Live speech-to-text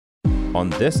On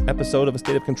this episode of A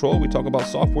State of Control, we talk about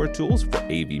software tools for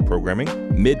AV programming,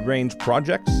 mid-range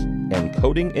projects, and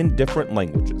coding in different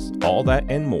languages. All that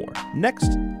and more.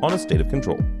 Next on A State of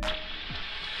Control.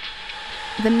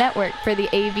 The network for the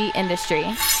AV industry.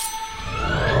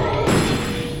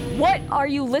 What are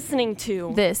you listening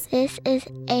to? This is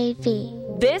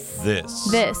AV. This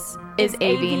is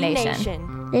AV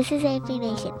Nation. This is AV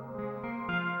Nation.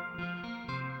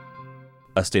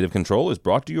 A State of Control is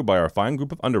brought to you by our fine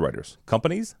group of underwriters,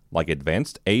 companies like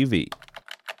Advanced AV.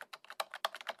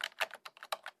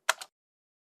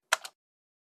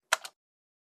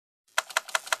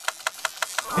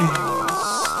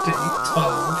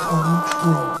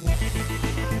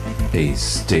 A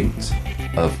State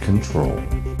of Control.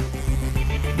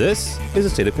 This is A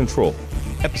State of Control,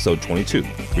 episode 22,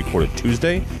 recorded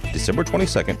Tuesday, December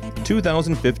 22nd,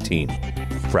 2015.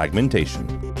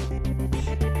 Fragmentation.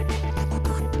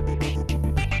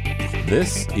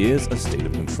 This is A State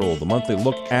of Control, the monthly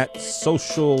look at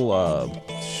social,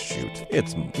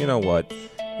 it's, you know what,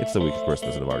 it's the week of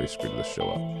Christmas and I've already screwed this show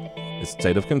up. It's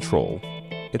State of Control,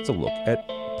 it's a look at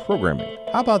programming.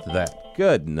 How about that?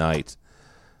 Good night.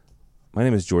 My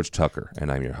name is George Tucker, and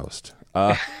I'm your host.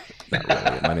 Not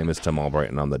really. My name is Tim Albright,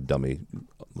 and I'm the dummy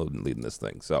leading this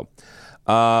thing. So,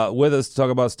 with us to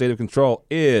talk about State of Control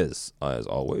is, as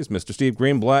always, Mr. Steve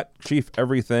Greenblatt, Chief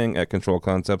Everything at Control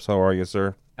Concepts. How are you,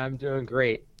 sir? I'm doing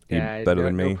great. Better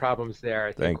than me? No problems there.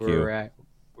 I think we're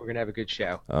going to have a good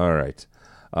show. All right.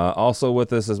 Also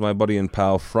with us is my buddy and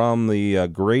pal from the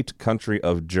great country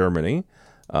of Germany.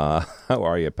 How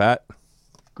are you, Pat?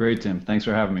 Great, Tim. Thanks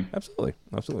for having me.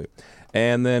 Absolutely.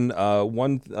 And then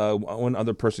one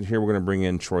other person here, we're going to bring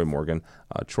in Troy Morgan.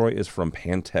 Troy is from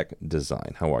Pantech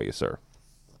Design. How are you, sir?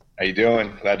 How you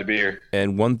doing? Glad to be here.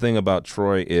 And one thing about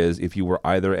Troy is if you were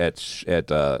either at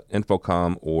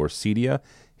Infocom or Cedia,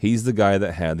 he's the guy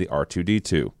that had the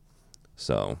R2D2.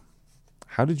 So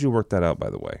how did you work that out,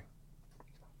 by the way?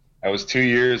 That was 2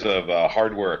 years of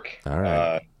hard work. All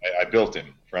right. I built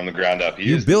him from the ground up.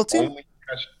 You built him?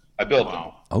 I built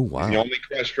him. Oh, wow. He's the only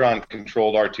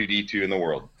Crestron-controlled R2D2 in the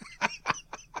world.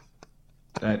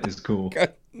 That is cool.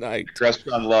 Good night.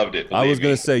 Crestron loved it. I was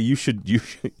going to say you should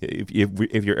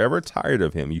if you're ever tired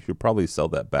of him, you should probably sell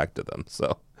that back to them.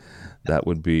 So that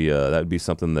would be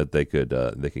something that they could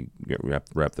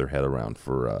wrap their head around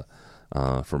for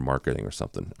marketing or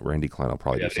something. Randy Klein will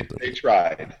probably do something. They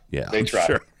tried. Yeah, they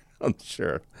tried. I'm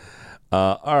sure.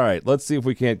 All right, let's see if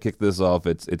we can't kick this off.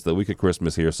 It's the week of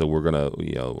Christmas here, so we're gonna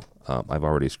I've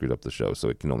already screwed up the show, so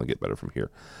it can only get better from here.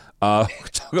 We're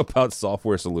talking about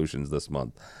software solutions this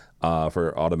month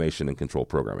for automation and control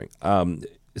programming.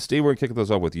 Steve, we're gonna kick this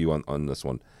off with you on this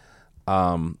one.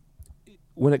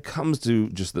 When it comes to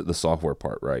just the software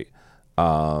part, right?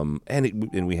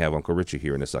 And we have Uncle Richie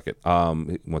here in a second.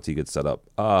 Once he gets set up,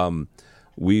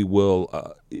 we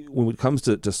will. When it comes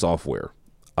to software,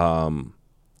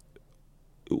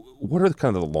 what are the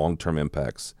kind of the long-term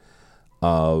impacts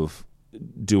of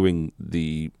doing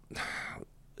the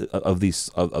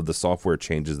software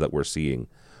changes that we're seeing?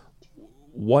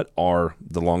 What are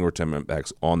the longer-term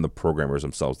impacts on the programmers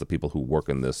themselves, the people who work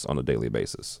in this on a daily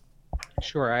basis?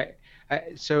 Sure.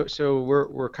 So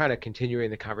we're kind of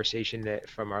continuing the conversation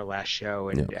from our last show,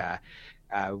 and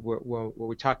what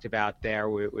we talked about there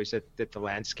was that the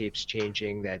landscape's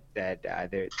changing, that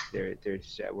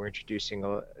we're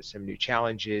introducing some new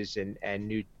challenges and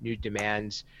new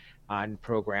demands on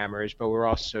programmers, but we're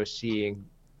also seeing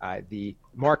the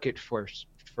market for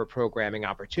programming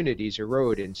opportunities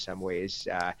erode in some ways.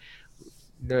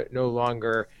 No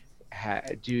longer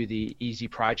do the easy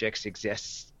projects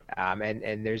exist,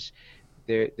 and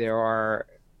there are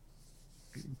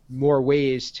more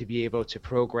ways to be able to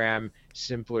program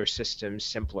simpler systems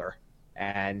simpler,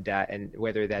 and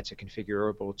whether that's a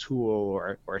configurable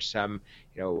tool or some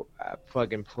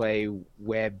plug and play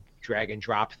web drag and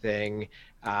drop thing,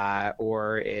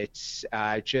 or it's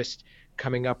just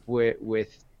coming up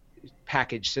with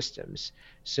package systems.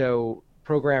 So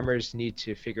programmers need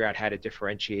to figure out how to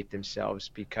differentiate themselves,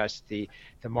 because the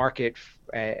market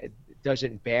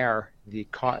doesn't bear the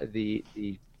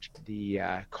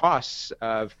costs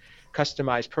of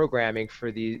customized programming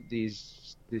for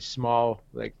these small,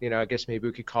 I guess maybe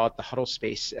we could call it the huddle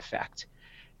space effect,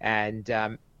 and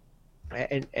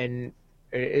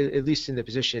at least in the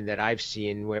position that I've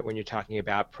seen when you're talking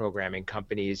about programming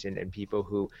companies and people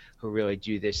who really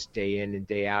do this day in and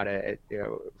day out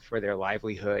for their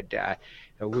livelihood,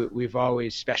 we've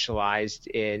always specialized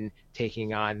in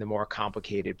taking on the more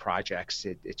complicated projects.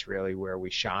 It's really where we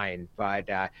shine. But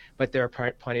there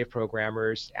are plenty of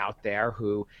programmers out there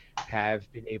who have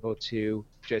been able to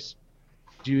just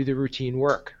do the routine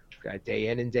work day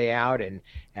in and day out, and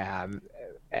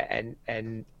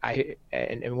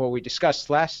what we discussed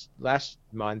last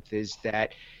month is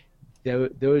that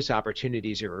those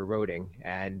opportunities are eroding,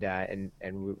 and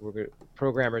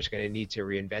programmers are going to need to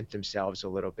reinvent themselves a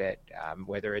little bit,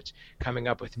 whether it's coming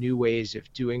up with new ways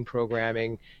of doing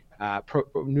programming,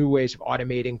 new ways of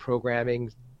automating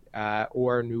programming,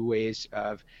 or new ways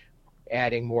of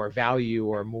adding more value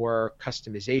or more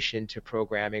customization to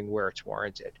programming where it's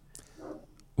warranted.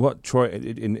 Well, Troy,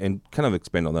 and kind of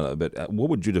expand on that a bit, what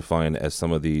would you define as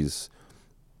some of these,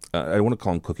 I don't want to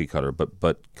call them cookie cutter,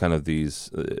 but kind of these,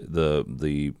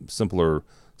 the simpler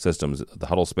systems, the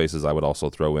huddle spaces? I would also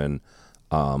throw in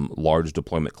large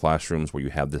deployment classrooms where you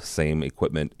have the same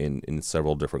equipment in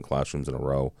several different classrooms in a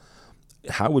row.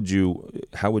 How would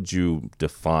you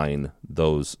define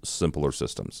those simpler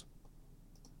systems?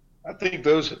 I think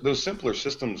those simpler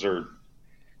systems are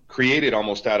created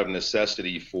almost out of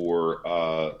necessity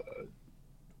for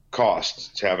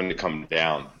costs having to come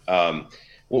down.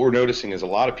 What we're noticing is a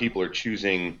lot of people are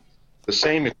choosing the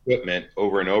same equipment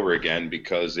over and over again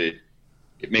because it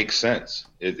makes sense.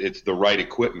 It's the right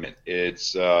equipment.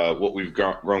 It's what we've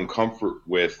grown comfort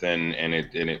with, and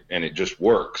it just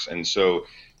works. And so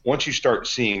once you start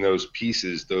seeing those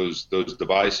pieces, those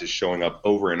devices showing up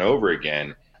over and over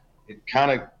again, it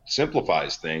kind of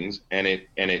simplifies things, and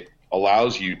it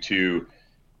allows you to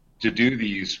do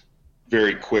these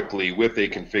very quickly with a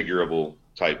configurable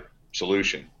type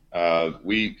solution.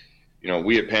 We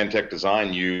at Pantech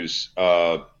Design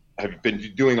have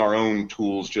been doing our own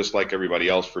tools just like everybody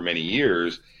else for many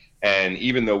years, and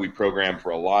even though we program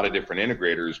for a lot of different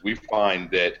integrators, we find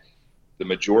that the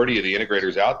majority of the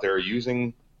integrators out there are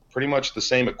using pretty much the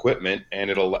same equipment, and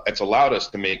it's allowed us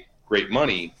to make great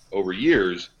money over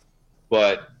years.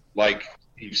 But like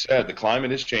you said, the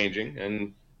climate is changing,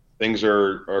 and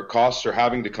our costs are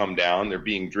having to come down. They're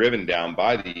being driven down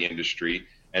by the industry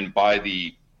and by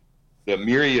the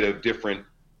myriad of different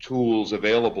tools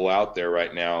available out there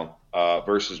right now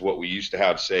versus what we used to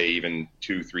have, say, even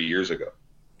 2-3 years ago.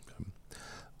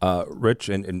 Rich,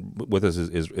 and with us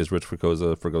is Rich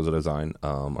Fregosa Design,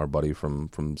 our buddy from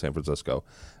San Francisco.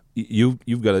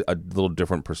 You've got a little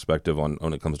different perspective on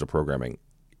when it comes to programming.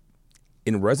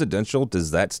 In residential,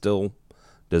 does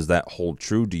that hold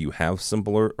true? Do you have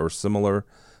simpler or similar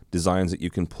designs that you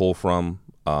can pull from?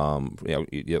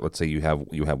 Let's say you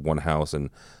have one house and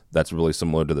that's really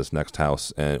similar to this next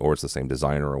house, or it's the same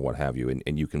designer or what have you,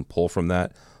 and you can pull from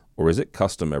that, or is it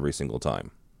custom every single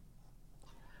time?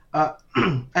 I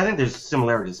think there's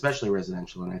similarities, especially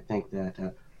residential, and I think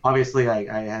that obviously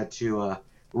I had to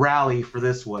rally for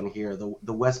this one here.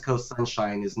 The West Coast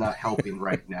sunshine is not helping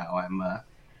right now. I'm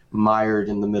mired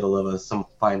in the middle of some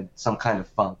kind of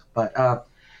funk. But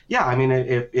yeah, I mean,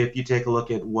 if you take a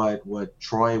look at what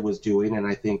Troy was doing, and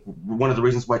I think one of the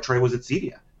reasons why Troy was at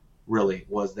CEDIA really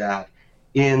was that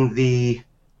and we've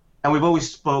always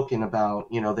spoken about,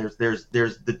 there's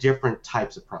the different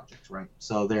types of projects, right?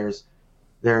 So there's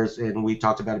and we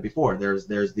talked about it before, there's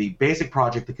the basic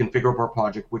project, the configurable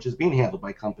project, which is being handled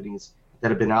by companies that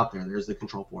have been out there. There's the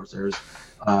Control Force, there's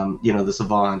the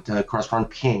Savant, Crestron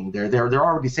Ping. They're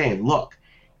already saying, look,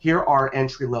 here are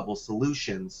entry-level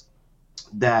solutions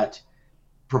that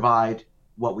provide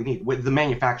what we need. The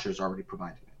manufacturer's already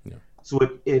provided it.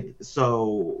 Yeah.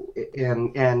 So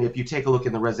and if you take a look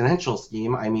in the residential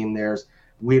scheme, I mean, there's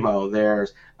Wemo,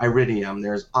 there's Iridium,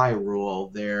 there's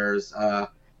iRule, there's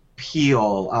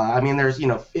Peel. I mean, there's,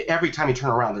 every time you turn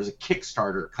around, there's a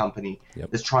Kickstarter company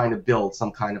that's trying to build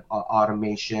some kind of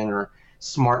automation or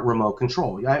smart remote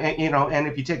control. And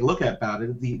if you take a look about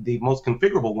it, the most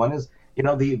configurable one is,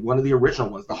 one of the original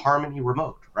ones, the Harmony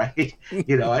remote, right?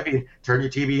 I mean, turn your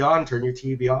TV on, turn your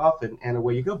TV off, and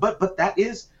away you go. But that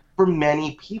is for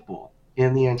many people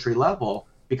in the entry level,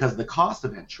 because of the cost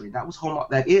of entry, that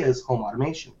is home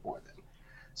automation for them.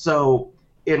 So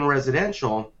in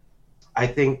residential, I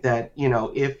think that,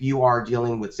 if you are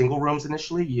dealing with single rooms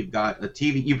initially, you've got a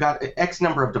TV, you've got X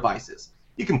number of devices.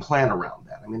 You can plan around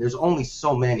that. I mean, there's only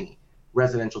so many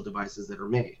residential devices that are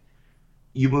made.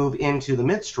 You move into the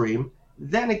midstream,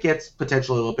 then it gets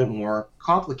potentially a little bit more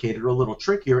complicated or a little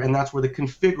trickier, and that's where the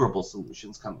configurable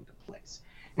solutions come into place.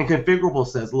 And configurable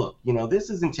says, look, this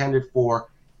is intended for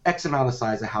X amount of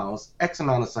size of house, X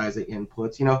amount of size of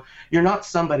inputs. You're not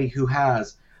somebody who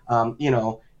has,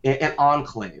 an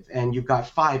enclave, and you've got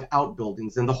 5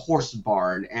 outbuildings and the horse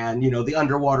barn and, the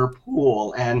underwater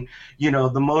pool and,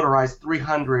 the motorized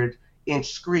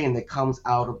 300-inch screen that comes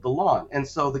out of the lawn. And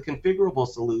so the configurable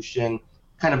solution,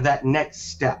 kind of that next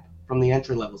step from the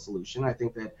entry-level solution, I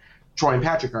think that Troy and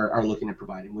Patrick are looking at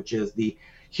providing, which is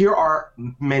here are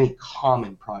many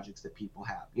common projects that people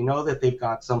have. You know that they've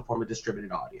got some form of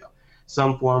distributed audio,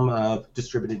 some form of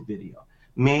distributed video,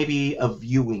 maybe a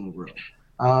viewing room,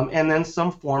 and then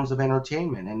some forms of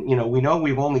entertainment. And, we know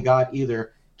we've only got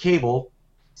either cable,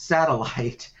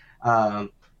 satellite,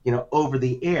 over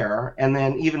the air, and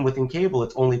then even within cable,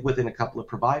 it's only within a couple of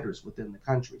providers within the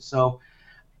country. So,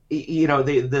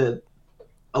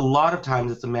 a lot of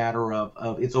times it's a matter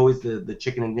of it's always the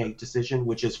chicken and egg decision,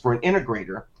 which is for an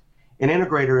integrator,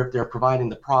 if they're providing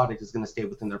the product, is going to stay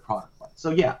within their product line.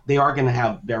 So yeah, they are going to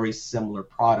have very similar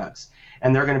products,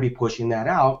 and they're going to be pushing that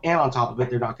out. And on top of it,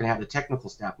 they're not going to have the technical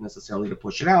staff necessarily to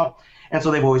push it out. And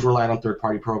so they've always relied on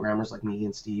third-party programmers like me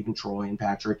and Steve and Troy and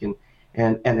Patrick and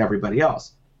everybody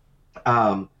else.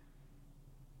 And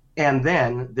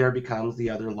then there becomes the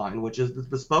other line, which is the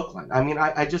bespoke line. I mean,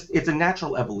 it's a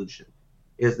natural evolution,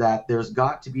 is that there's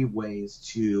got to be ways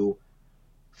to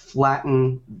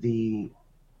flatten the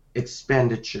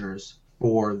expenditures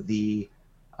for the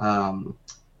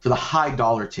high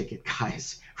dollar ticket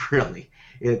guys. Really,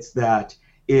 it's that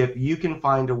if you can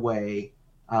find a way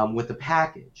with a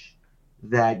package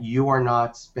that you are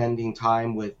not spending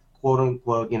time with quote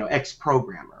unquote X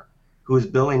programmer who is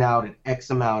billing out at X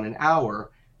amount an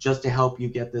hour just to help you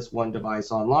get this one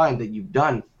device online that you've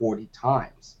done 40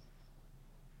 times.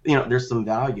 There's some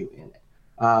value in it.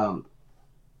 And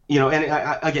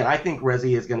I think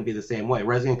Resi is going to be the same way.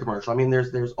 Resi and commercial. I mean,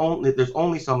 there's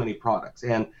only so many products,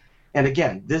 and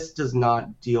again, this does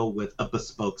not deal with a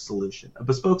bespoke solution. A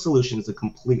bespoke solution is a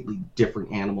completely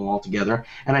different animal altogether,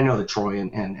 and I know that Troy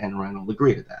and Ryan will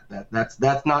agree to that.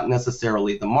 That's not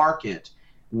necessarily the market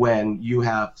when you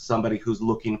have somebody who's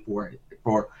looking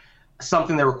for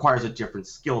something that requires a different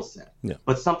skill set. Yeah.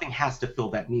 But something has to fill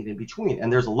that need in between.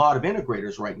 And there's a lot of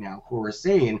integrators right now who are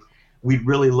saying, we'd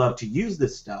really love to use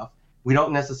this stuff. We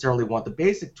don't necessarily want the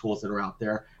basic tools that are out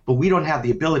there, but we don't have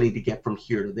the ability to get from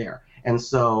here to there. And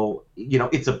so,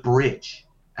 it's a bridge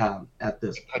at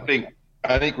this point.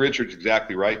 I think Richard's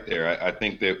exactly right there. I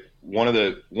think that one of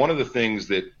the things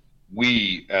that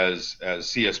we as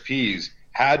CSPs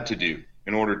had to do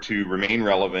in order to remain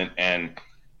relevant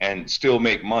and still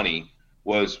make money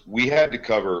was we had to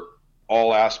cover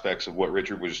all aspects of what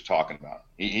Richard was just talking about.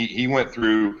 He went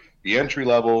through the entry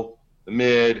level, the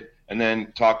mid, and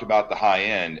then talked about the high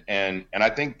end. And I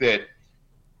think that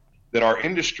our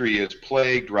industry is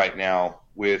plagued right now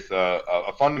with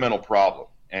a fundamental problem,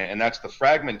 and that's the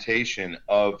fragmentation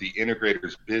of the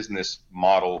integrator's business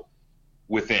model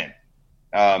within.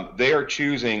 They are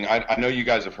choosing, I know you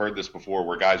guys have heard this before,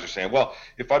 where guys are saying, well,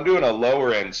 if I'm doing a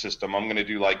lower end system, I'm going to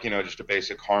do just a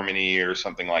basic Harmony or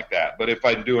something like that. But if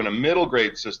I'm doing a middle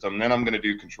grade system, then I'm going to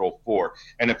do Control 4.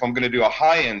 And if I'm going to do a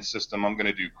high end system, I'm going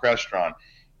to do Crestron.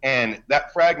 And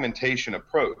that fragmentation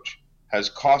approach has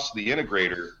cost the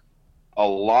integrator a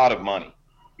lot of money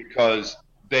because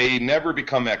they never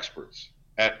become experts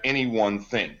at any one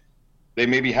thing. They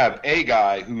maybe have a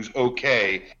guy who's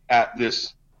okay at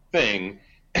this thing,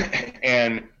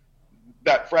 and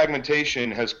that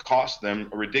fragmentation has cost them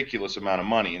a ridiculous amount of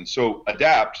money. And so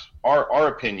Adapt, our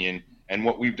opinion, and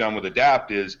what we've done with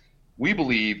Adapt is we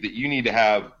believe that you need to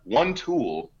have one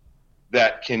tool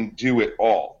that can do it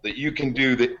all, that you can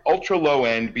do the ultra low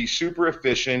end, be super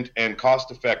efficient and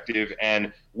cost effective,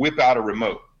 and whip out a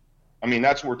remote. I mean,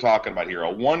 that's what we're talking about here,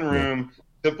 a one room,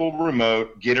 simple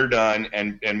remote, get her done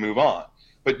and move on.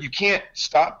 But you can't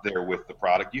stop there with the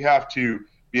product. You have to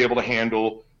be able to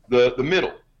handle the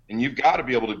middle, and you've got to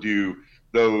be able to do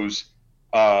those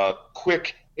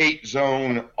quick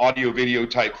 8-zone audio video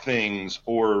type things,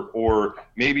 or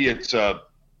maybe it's a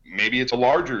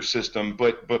larger system,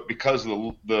 but because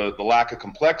of the lack of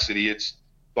complexity, it's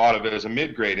thought of it as a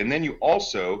mid-grade. And then you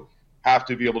also have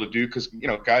to be able to do, because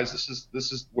guys,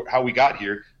 this is how we got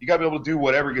here. You got to be able to do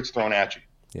whatever gets thrown at you.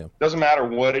 Yeah. Doesn't matter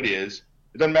what it is.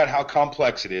 It doesn't matter how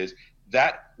complex it is.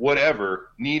 That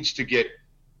whatever needs to get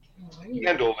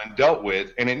handled and dealt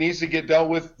with, and it needs to get dealt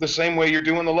with the same way you're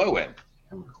doing the low end.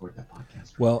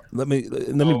 Well, let me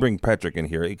bring Patrick in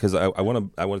here, because I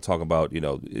want to talk about,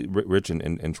 Rich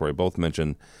and Troy both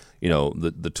mentioned,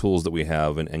 the tools that we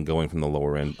have and going from the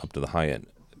lower end up to the high end.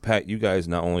 Pat, you guys,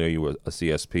 not only are you a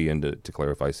CSP, and to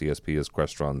clarify, CSP is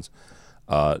Crestron's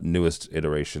newest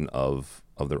iteration of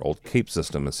their old Cape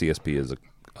system, and CSP is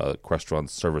a Crestron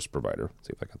service provider. Let's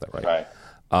see if I got that right.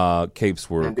 Right. Capes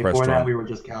were and before Crestron. That, we were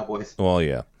just Cowboys. Well,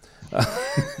 yeah.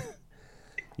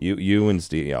 You and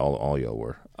Steve, yeah, all y'all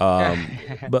were.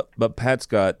 But Pat's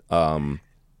got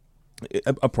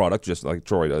a product just like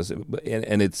Troy does,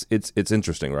 and it's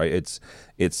interesting, right? It's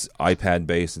iPad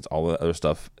based. It's all the other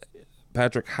stuff.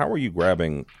 Patrick, how are you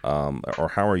grabbing,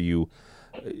 or how are you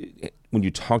when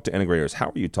you talk to integrators, how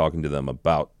are you talking to them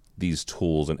about these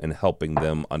tools and helping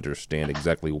them understand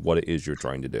exactly what it is you're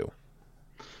trying to do?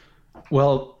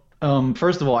 Well,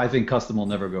 first of all, I think custom will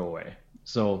never go away.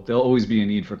 So there'll always be a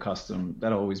need for custom.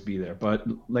 That'll always be there. But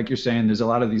like you're saying, there's a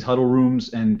lot of these huddle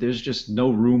rooms, and there's just no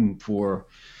room for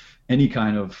any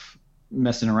kind of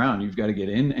messing around. You've got to get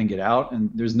in and get out,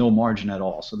 and there's no margin at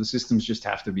all. So the systems just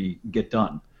have to get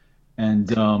done.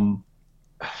 And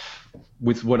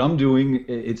with what I'm doing,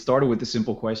 it started with the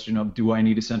simple question of, do I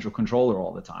need a central controller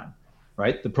all the time?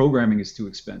 Right? The programming is too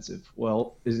expensive.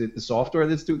 Well, is it the software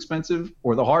that's too expensive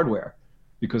or the hardware?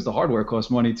 Because the hardware costs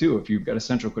money too. If you've got a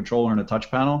central controller and a touch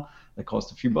panel, that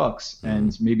costs a few bucks.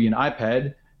 And maybe an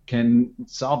iPad can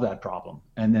solve that problem.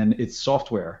 And then it's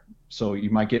software. So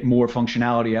you might get more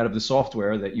functionality out of the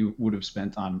software that you would have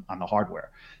spent on the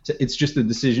hardware. So it's just a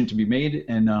decision to be made.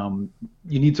 And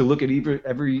you need to look at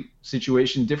every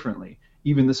situation differently.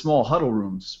 Even the small huddle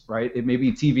rooms, right? It may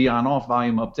be TV on, off,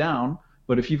 volume up, down.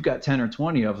 But if you've got 10 or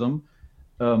 20 of them,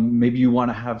 maybe you want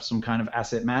to have some kind of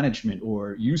asset management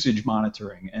or usage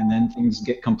monitoring, and then things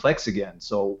get complex again.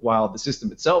 So while the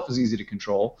system itself is easy to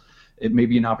control, it may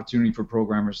be an opportunity for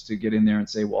programmers to get in there and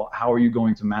say, well, how are you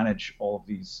going to manage all of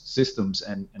these systems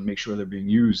and make sure they're being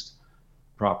used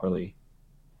properly?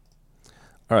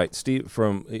 All right, Steve,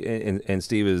 and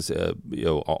Steve is,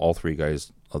 all three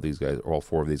guys, of these guys, or all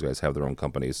four of these guys have their own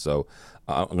companies. So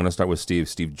I'm going to start with Steve.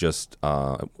 Steve just,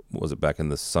 was it back in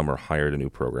the summer, hired a new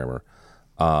programmer.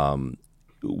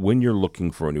 When you're looking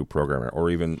for a new programmer or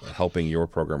even helping your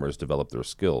programmers develop their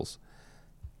skills,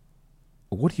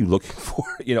 what are you looking for?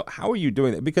 How are you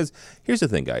doing that? Because here's the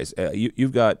thing, guys.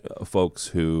 You've got folks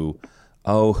who,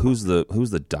 who's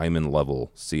the diamond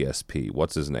level CSP?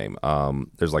 What's his name?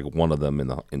 There's like one of them in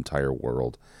the entire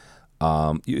world.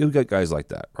 You've got guys like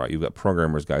that, right? You've got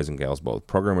programmers, guys and gals both.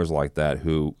 Programmers like that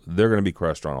who they're going to be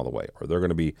Crestron all the way, or they're going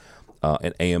to be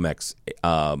an AMX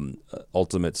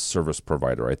ultimate service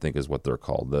provider, I think is what they're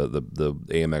called. The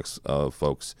AMX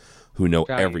folks who know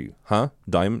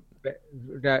Diamond.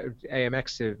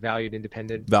 AMX, valued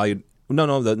independent. Valued. No,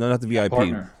 not the VIP.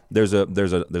 Partner. There's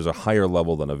a higher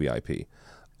level than a VIP.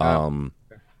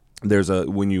 There's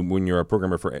when you're a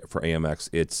programmer for AMX,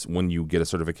 it's when you get a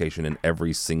certification in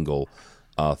every single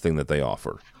thing that they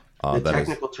offer. The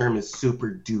technical term is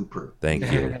super duper.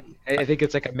 Thank you. I think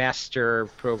it's like a master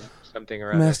pro something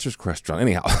or other. Master's Crestron.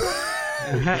 Anyhow.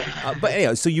 But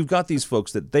anyhow, so you've got these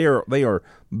folks that they are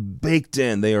baked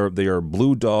in. They are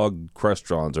Blue Dog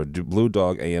Crestrons or Blue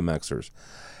Dog AMXers.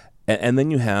 And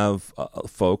then you have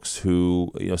folks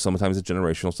who, sometimes it's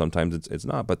generational, sometimes it's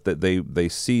not, but they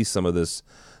see some of this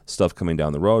stuff coming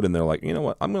down the road, and they're like, you know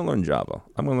what, I'm going to learn Java,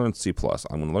 I'm going to learn C++,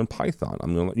 I'm going to learn Python,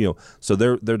 I'm going to, so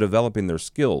they're developing their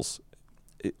skills.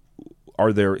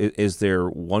 Is there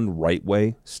one right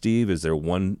way, Steve? Is there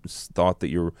one thought that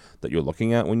you're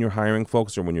looking at when you're hiring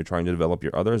folks, or when you're trying to develop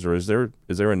your others, or is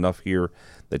there enough here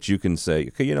that you can say,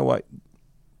 okay, you know what,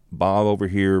 Bob over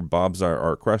here, Bob's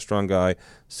our Crestron guy,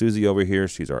 Susie over here,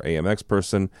 she's our AMX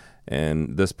person,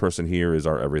 and this person here is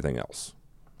our everything else?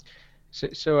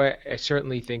 So I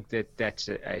certainly think that's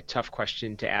a tough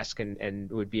question to ask, and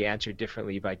would be answered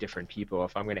differently by different people.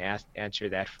 If I'm going to answer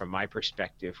that from my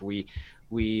perspective,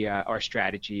 our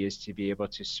strategy is to be able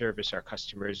to service our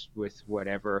customers with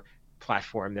whatever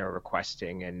platform they're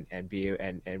requesting, and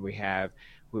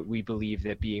we believe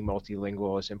that being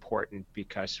multilingual is important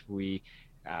because we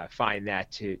find that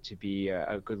to be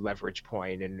a good leverage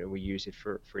point, and we use it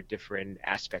for different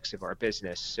aspects of our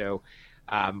business. So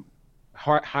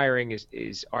hiring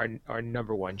is our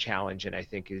number one challenge, and I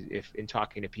think if in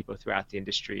talking to people throughout the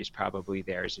industry is probably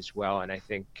theirs as well. And I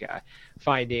think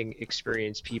finding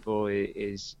experienced people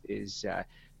is a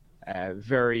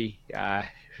very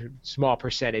small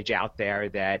percentage out there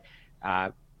that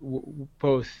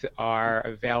both are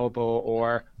available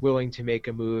or willing to make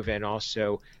a move, and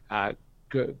also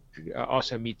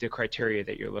meet the criteria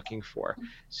that you're looking for.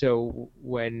 So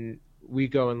when we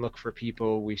go and look for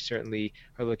people, we certainly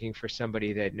are looking for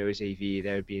somebody that knows AV.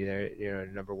 That would be the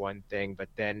number one thing. But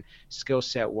then skill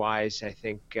set wise, I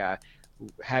think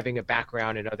having a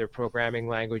background in other programming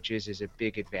languages is a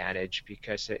big advantage,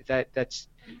 because that's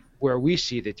where we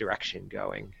see the direction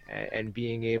going, and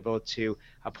being able to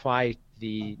apply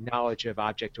the knowledge of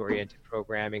object-oriented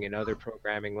programming and other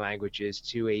programming languages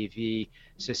to AV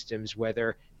systems,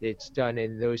 whether it's done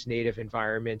in those native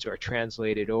environments or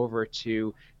translated over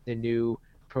to the new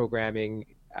programming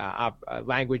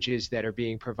languages that are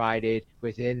being provided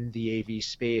within the AV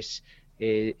space,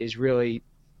 is really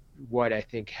what I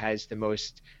think has the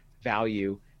most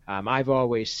value. I've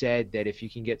always said that if you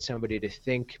can get somebody to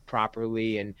think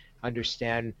properly and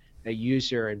understand a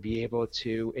user and be able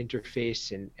to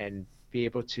interface and be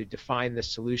able to define the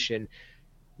solution,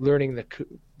 learning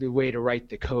the way to write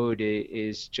the code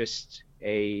is just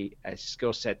a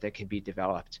skill set that can be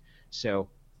developed. So,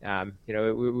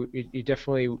 you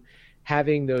definitely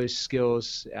having those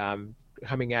skills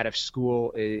coming out of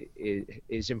school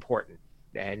is important.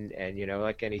 And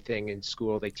like anything in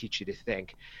school, they teach you to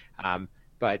think,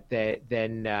 but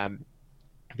then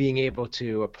being able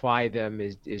to apply them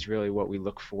is really what we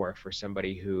look for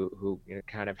somebody who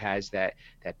kind of has that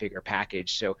bigger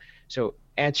package. So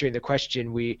answering the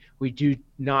question, we do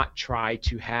not try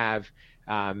to have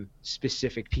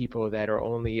specific people that are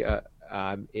only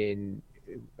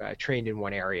trained in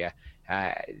one area.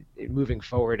 Moving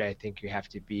forward, I think you have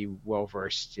to be well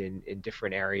versed in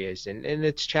different areas, and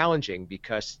it's challenging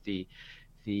because the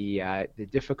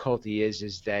difficulty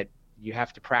is that you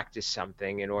have to practice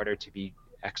something in order to be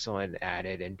excellent at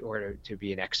it, in order to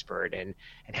be an expert, and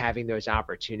having those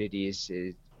opportunities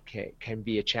can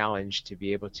be a challenge to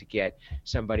be able to get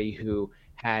somebody who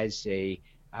has a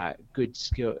good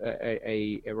skill,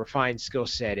 a refined skill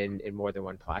set in more than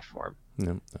one platform.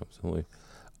 Yeah, absolutely.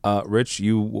 Rich,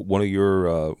 one of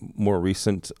your more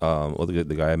recent,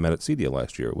 the guy I met at CEDIA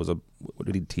last year what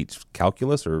did he teach?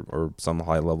 Calculus or some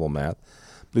high level math?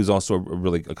 But he's also a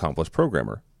really accomplished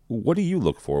programmer. What do you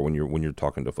look for when you're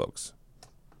talking to folks?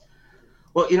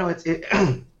 Well,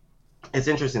 it's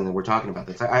interesting that we're talking about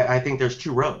this. I think there's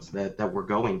two roads that we're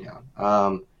going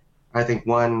down. I think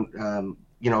one,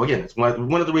 again, it's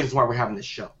one of the reasons why we're having this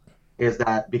show is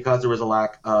that because there was a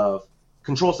lack of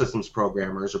control systems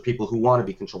programmers or people who want to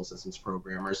be control systems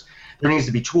programmers, there needs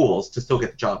to be tools to still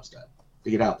get the jobs done, to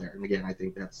get out there. And again, I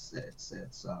think it's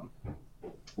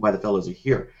why the fellows are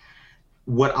here.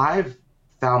 What I've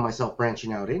found myself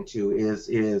branching out into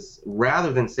is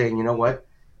rather than saying, you know what,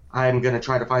 I'm going to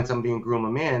try to find somebody and groom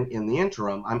them in the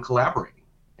interim, I'm collaborating.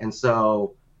 And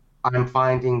so I'm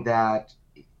finding that,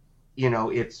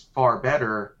 it's far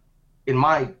better in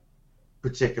my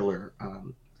particular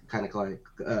kind of like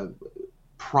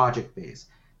project base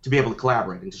to be able to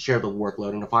collaborate and to share the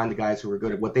workload and to find the guys who are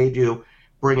good at what they do,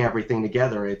 bring everything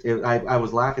together. I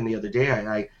was laughing the other day.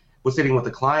 I was sitting with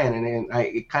a client and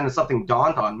it kind of something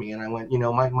dawned on me, and I went,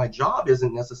 my job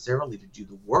isn't necessarily to do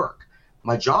the work.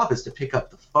 My job is to pick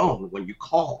up the phone when you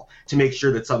call to make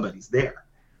sure that somebody's there.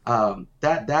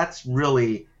 That's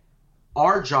really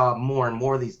our job more and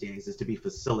more these days, is to be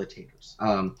facilitators.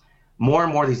 More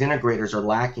and more these integrators are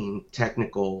lacking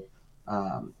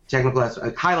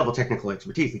high-level technical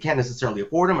expertise. They can't necessarily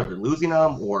afford them, or they're losing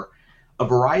them, or a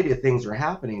variety of things are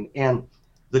happening. And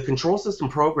the control system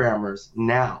programmers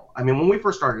now, when we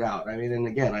first started out, and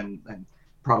again, I'm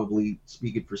probably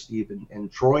speaking for Steve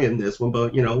and Troy in this one,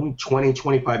 but 20,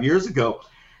 25 years ago,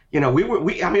 it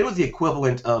was the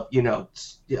equivalent of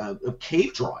of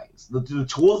cave drawings, the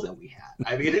tools that we had.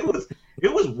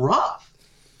 It was rough,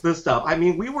 this stuff.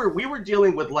 We were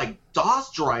dealing with like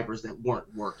DOS drivers that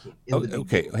weren't working.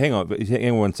 Okay, hang on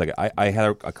 1 second. I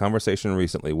had a conversation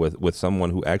recently with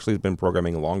someone who actually has been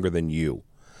programming longer than you,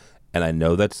 and I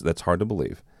know that's hard to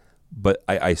believe. But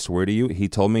I swear to you, he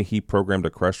told me he programmed a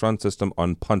Crestron system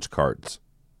on punch cards.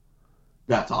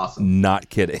 That's awesome. Not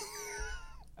kidding.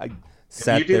 If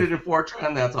you did it in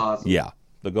Fortran, that's awesome. Yeah.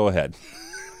 So go ahead.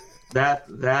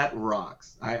 That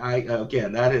rocks.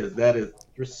 Again, that is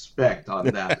respect on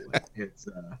that one. It's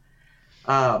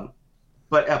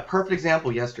but a perfect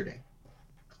example yesterday.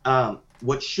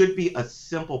 What should be a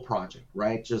simple project,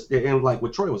 right? And like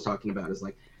what Troy was talking about is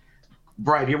like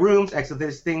variety of rooms, X of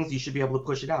these things, you should be able to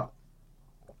push it out.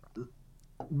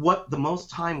 What the most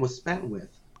time was spent with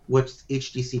was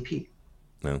HDCP.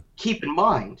 No. Keep in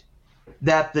mind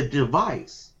that the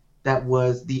device that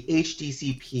was the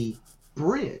HDCP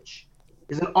bridge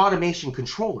is an automation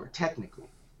controller, technically,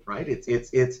 right?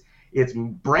 It's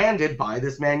branded by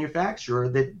this manufacturer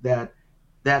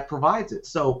that provides it.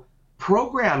 So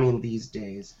programming these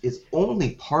days is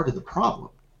only part of the problem.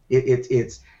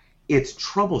 It's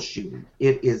troubleshooting.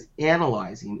 It is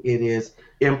analyzing. It is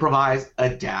improvise,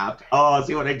 adapt. Oh,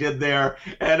 see what I did there?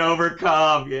 And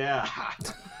overcome. Yeah.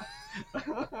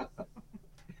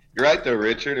 You're right, though,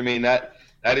 Richard.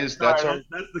 That's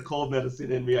the cold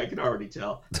medicine in me. I can already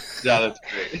tell. Yeah, that's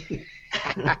great.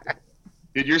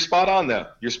 Dude, you're spot on, though.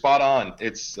 You're spot on.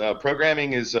 It's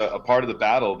programming is a part of the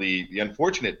battle. The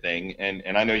unfortunate thing,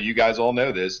 and I know you guys all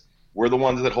know this, we're the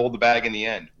ones that hold the bag in the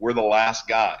end. We're the last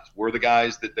guys. We're the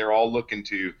guys that they're all looking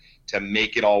to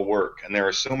make it all work. And there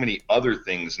are so many other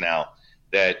things now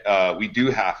that we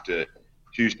do have to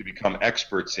choose to become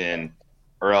experts in,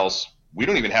 or else we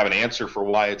don't even have an answer for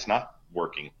why it's not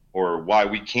working or why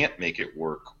we can't make it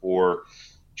work, or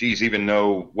geez, even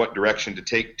know what direction to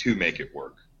take to make it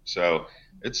work. So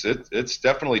it's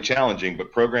definitely challenging,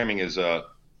 but programming is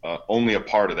only a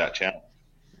part of that challenge.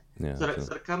 Yeah. So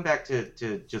to come back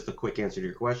to just a quick answer to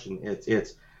your question,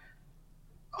 it's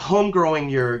home growing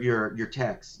your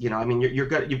techs. I mean, you've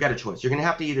got a choice. You're going to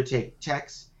have to either take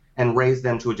techs and raise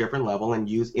them to a different level and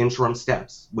use interim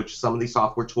steps, which some of these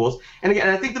software tools. And again,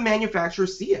 I think the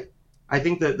manufacturers see it. I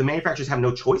think that the manufacturers have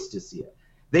no choice to see it.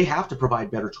 They have to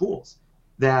provide better tools.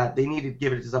 That they need to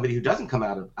give it to somebody who doesn't come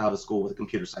out of school with a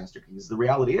computer science degree. The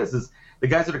reality is the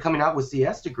guys that are coming out with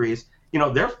CS degrees,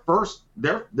 God, I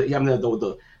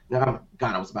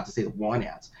was about to say the one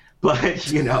ads, but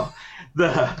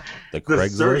the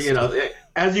Craigslist.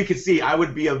 As you can see, I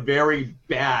would be a very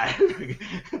bad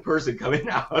person coming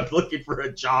out looking for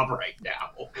a job right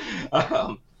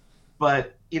now.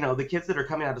 But the kids that are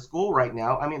coming out of school right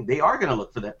now, I mean, they are going to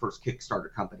look for that first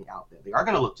Kickstarter company out there. They are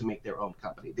going to look to make their own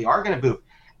company. They are going to move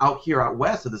out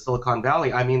west of the Silicon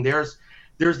Valley. I mean, there's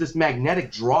this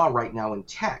magnetic draw right now in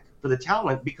tech for the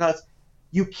talent because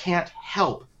you can't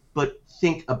help but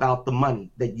think about the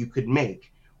money that you could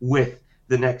make with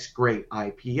the next great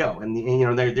IPO.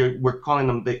 And we're calling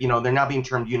them they're now being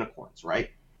termed unicorns,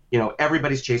 right?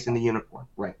 Everybody's chasing the unicorn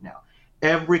right now.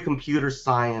 Every computer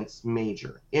science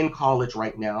major in college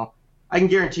right now, I can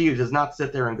guarantee you, does not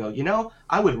sit there and go,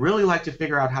 I would really like to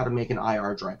figure out how to make an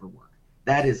IR driver work.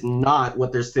 That is not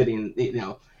what they're sitting,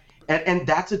 and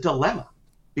that's a dilemma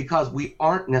because we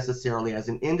aren't necessarily as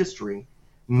an industry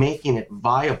making it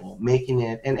viable,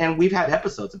 and we've had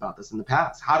episodes about this in the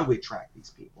past. How do we attract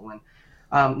these people? And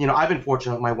I've been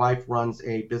fortunate. My wife runs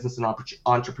a business and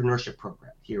entrepreneurship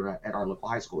program here at our local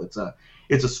high school. It's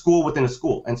a school within a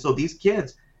school, and so these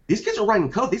kids are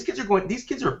writing code. These kids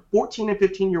are 14 and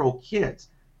 15-year-old kids,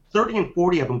 30 and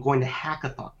 40 of them going to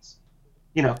hackathons.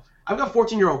 I've got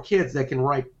 14-year-old kids that can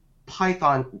write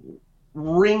Python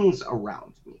rings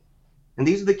around me, and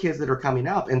these are the kids that are coming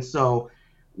up. And so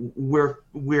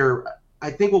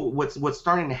I think what's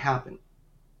starting to happen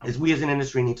is we as an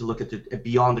industry need to look at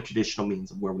beyond the traditional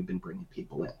means of where we've been bringing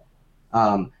people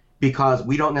in, because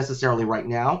we don't necessarily right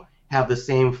now have the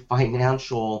same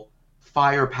financial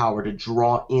firepower to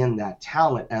draw in that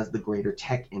talent as the greater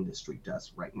tech industry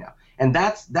does right now. And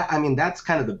that's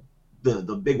kind of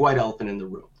the big white elephant in the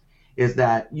room, is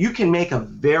that you can make a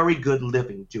very good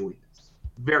living doing this.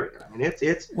 Very good. I mean,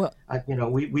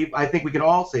 I think we can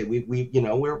all say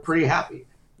we're pretty happy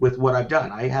with what I've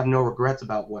done. I have no regrets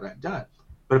about what I've done.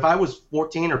 But if I was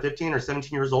 14 or 15 or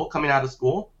 17 years old coming out of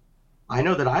school, I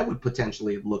know that I would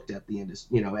potentially have looked at the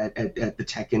industry, at the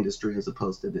tech industry as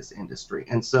opposed to this industry.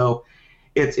 And so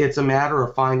it's a matter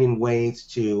of finding ways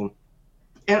to,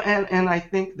 and I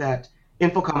think that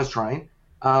Infocom is trying.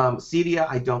 CEDIA,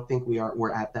 I don't think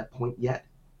we're at that point yet.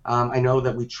 I know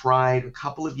that we tried a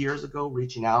couple of years ago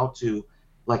reaching out to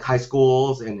like high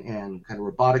schools and kind of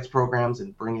robotics programs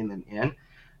and bringing them in.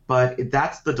 But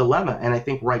that's the dilemma. And I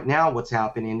think right now what's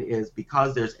happening is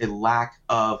because there's a lack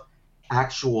of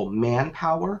actual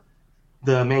manpower,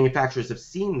 the manufacturers have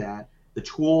seen that the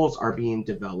tools are being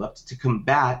developed to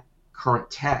combat current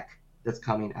tech that's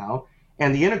coming out.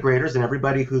 And the integrators and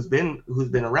everybody who's been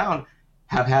around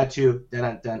have had to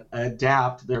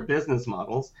adapt their business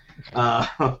models.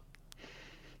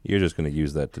 You're just going to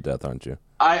use that to death, aren't you?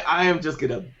 I am just going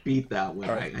to beat that one.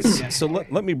 All right. So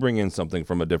let me bring in something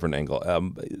from a different angle.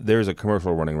 There's a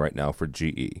commercial running right now for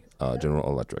GE, General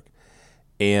Electric.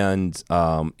 And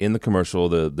in the commercial,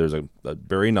 there's a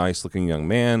very nice-looking young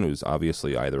man who's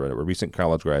obviously either a recent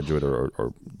college graduate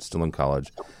or still in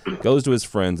college, goes to his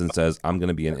friends and says, "I'm going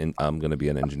to be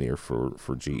an engineer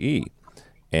for GE."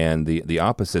 And the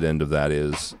opposite end of that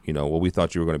is, well, we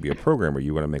thought you were going to be a programmer.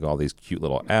 You were going to make all these cute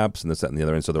little apps and this, that, and the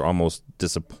other. And so they're almost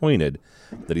disappointed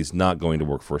that he's not going to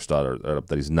work for a startup,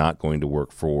 that he's not going to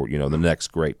work for, the next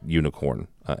great unicorn,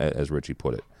 as Richie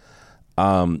put it.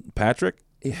 Patrick,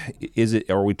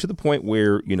 are we to the point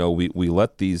where, we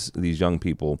let these young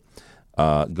people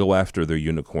go after their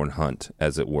unicorn hunt,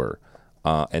 as it were?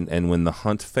 And when the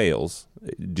hunt fails,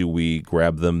 do we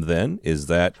grab them then? Is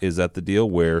that the deal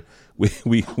where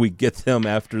we get them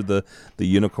after the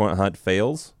unicorn hunt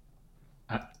fails?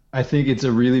 I think it's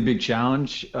a really big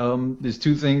challenge. There's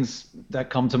two things that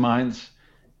come to mind.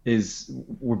 Is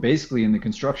we're basically in the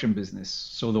construction business,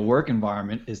 so the work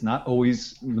environment is not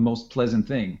always the most pleasant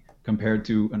thing compared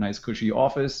to a nice cushy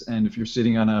office. And if you're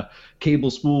sitting on a cable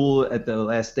spool at the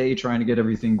last day trying to get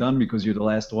everything done because you're the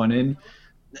last one in,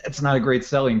 it's not a great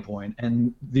selling point.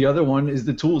 And the other one is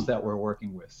the tools that we're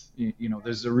working with.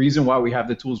 There's a reason why we have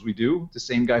the tools we do. The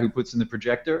same guy who puts in the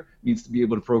projector needs to be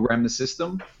able to program the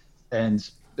system, and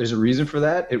there's a reason for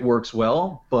that. It works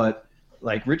well, but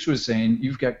like Rich was saying,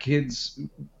 you've got kids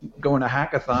going to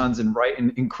hackathons and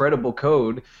writing incredible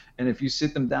code, and if you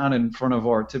sit them down in front of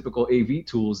our typical AV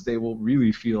tools, they will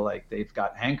really feel like they've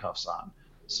got handcuffs on.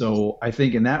 So I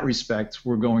think in that respect,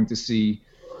 we're going to see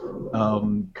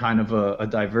kind of a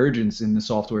divergence in the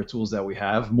software tools that we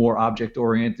have, more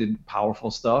object-oriented, powerful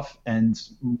stuff, and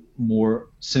more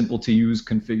simple-to-use,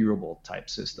 configurable type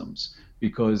systems.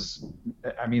 Because,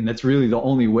 I mean, that's really the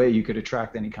only way you could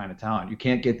attract any kind of talent. You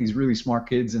can't get these really smart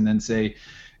kids and then say,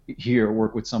 here,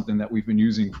 work with something that we've been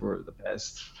using for the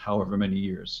past however many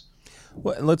years.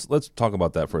 Well, let's talk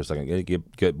about that for a second.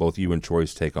 Get both you and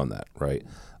Troy's take on that, right?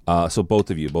 So both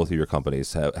of your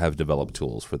companies have developed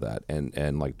tools for that,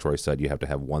 and like Troy said, you have to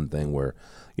have one thing where,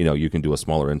 you can do a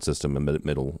smaller end system, a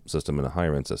middle system, and a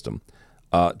higher end system.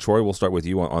 Troy, we'll start with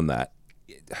you on that.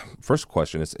 First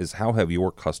question is how have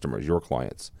your customers, your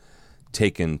clients,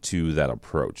 taken to that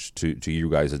approach to you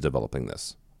guys as developing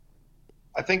this?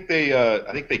 I think they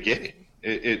get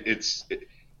it.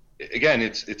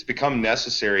 It's become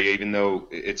necessary, even though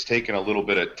it's taken a little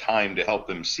bit of time to help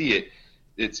them see it.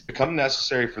 It's become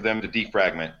necessary for them to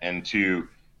defragment and to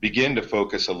begin to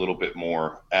focus a little bit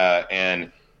more.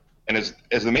 And as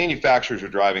the manufacturers are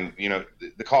driving,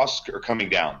 the costs are coming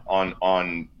down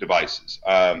on devices.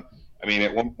 I mean,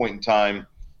 at one point in time,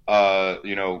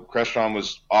 Crestron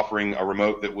was offering a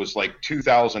remote that was like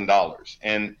 $2,000,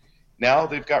 and now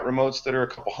they've got remotes that are a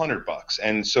couple $100.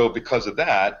 And so because of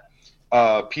that,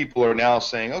 people are now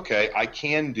saying, okay, I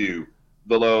can do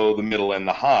the low, the middle, and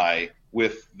the high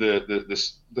with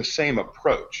the same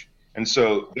approach. And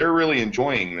so they're really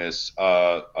enjoying this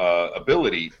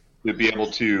ability to be able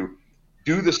to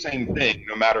do the same thing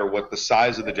no matter what the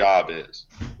size of the job is.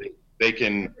 They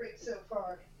can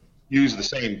use the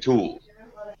same tools.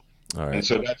 All right. And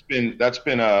so that's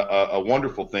been a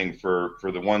wonderful thing for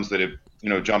the ones that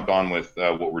have jumped on with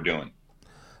what we're doing.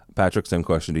 Patrick, same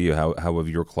question to you. How have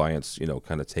your clients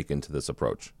kind of taken to this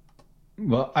approach?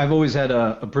 Well, I've always had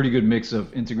a pretty good mix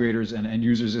of integrators and end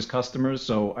users as customers,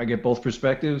 so I get both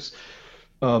perspectives.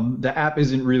 The app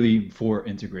isn't really for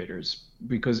integrators,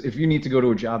 because if you need to go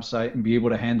to a job site and be able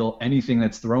to handle anything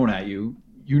that's thrown at you,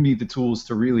 you need the tools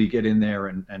to really get in there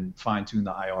and fine-tune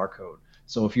the IR code.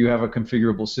 So if you have a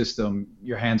configurable system,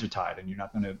 your hands are tied and you're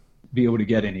not going to be able to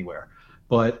get anywhere.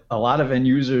 But a lot of end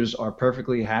users are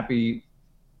perfectly happy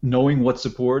knowing what's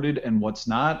supported and what's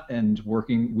not and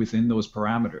working within those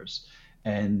parameters.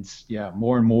 And yeah,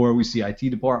 more and more we see IT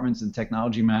departments and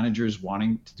technology managers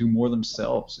wanting to do more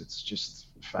themselves. It's just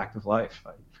a fact of life.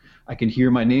 I can hear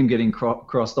my name getting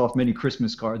crossed off many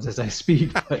Christmas cards as I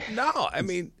speak. But no, I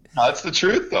mean, that's the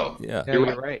truth, though. Yeah,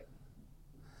 you're right.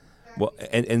 Well,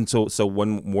 and so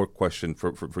one more question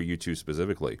for you two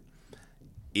specifically.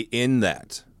 In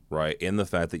that, right, in the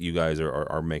fact that you guys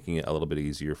are making it a little bit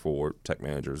easier for tech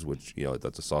managers, which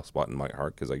that's a soft spot in my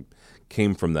heart because I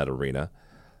came from that arena.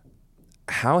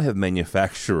 How have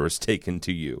manufacturers taken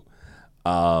to you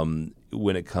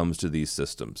when it comes to these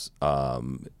systems?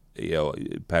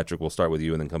 Patrick, we'll start with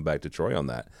you and then come back to Troy on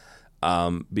that.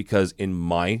 Because in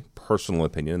my personal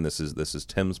opinion, this is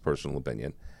Tim's personal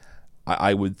opinion,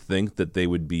 I would think that they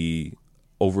would be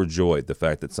overjoyed the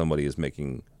fact that somebody is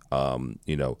making,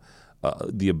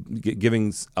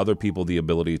 giving other people the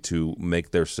ability to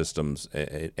make their systems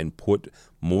and put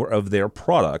more of their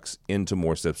products into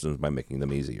more systems by making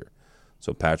them easier.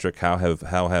 So, Patrick, how have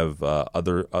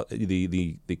other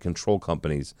the control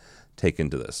companies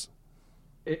taken to this?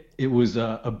 It was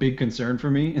a big concern for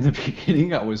me in the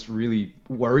beginning. I was really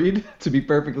worried, to be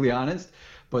perfectly honest,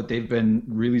 but they've been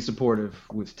really supportive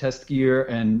with test gear.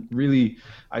 And really,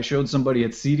 I showed somebody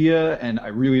at CEDIA, and I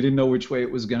really didn't know which way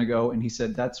it was going to go. And he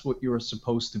said, that's what you're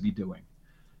supposed to be doing.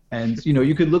 And,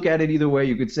 you could look at it either way.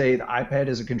 You could say the iPad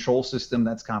is a control system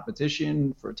that's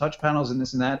competition for touch panels and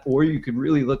this and that, or you could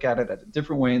really look at it a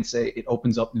different way and say it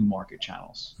opens up new market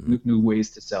channels, new ways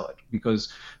to sell it,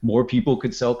 because more people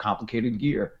could sell complicated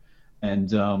gear.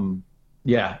 And,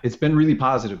 it's been really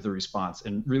positive, the response,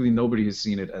 and really nobody has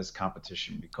seen it as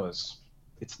competition because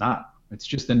it's not. It's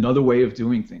just another way of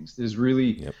doing things. There's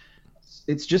really,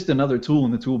 it's just another tool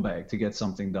in the tool bag to get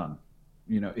something done.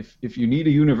 If you need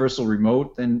a universal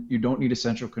remote, then you don't need a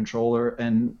central controller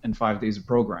and 5 days of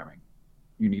programming.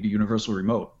 You need a universal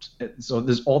remote. So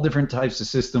there's all different types of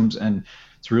systems, and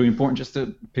it's really important just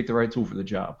to pick the right tool for the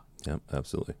job. Yeah,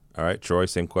 absolutely. All right, Troy,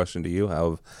 same question to you.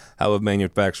 How have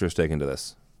manufacturers taken to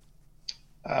this?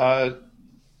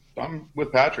 I'm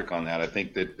with Patrick on that. I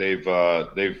think that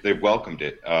they've welcomed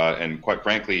it, and quite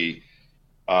frankly,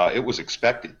 it was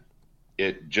expected.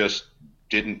 It just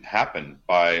didn't happen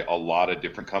by a lot of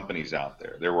different companies out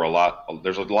there.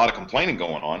 There's a lot of complaining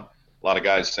going on, a lot of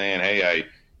guys saying, hey,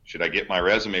 should I get my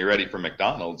resume ready for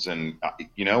McDonald's? And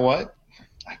you know what?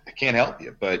 I can't help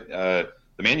you, but the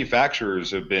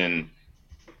manufacturers have been,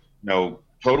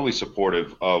 totally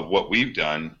supportive of what we've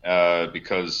done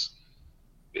because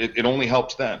it only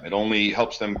helps them. It only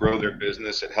helps them grow their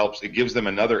business. It gives them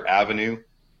another avenue.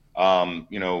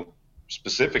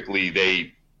 Specifically,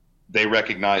 they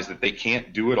recognize that they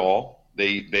can't do it all.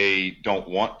 They don't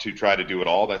want to try to do it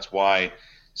all. That's why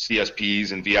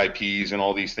CSPs and VIPs and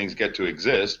all these things get to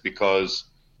exist, because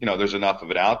there's enough of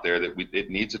it out there that it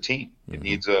needs a team. It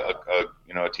needs a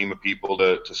team of people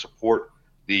to support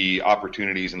the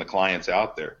opportunities and the clients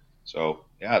out there. So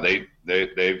yeah,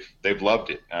 they've loved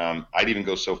it. I'd even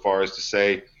go so far as to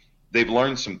say they've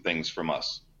learned some things from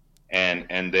us,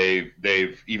 and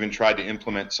they've even tried to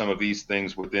implement some of these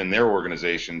things within their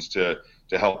organizations to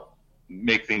help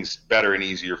make things better and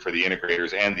easier for the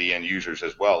integrators and the end users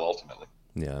as well, ultimately.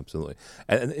 Yeah, absolutely.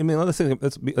 And I mean, another thing,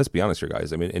 let's be honest here,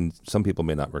 guys. I mean, and some people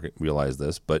may not realize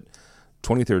this, but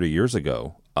 20, 30 years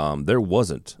ago, there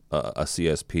wasn't a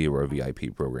CSP or a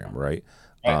VIP program, right?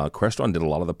 Crestron did a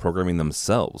lot of the programming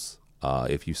themselves.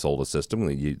 If you sold a system,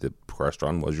 the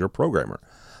Crestron was your programmer.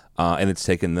 And it's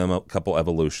taken them a couple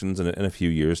evolutions and a few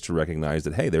years to recognize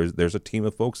that, hey, there's a team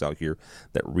of folks out here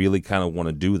that really kind of want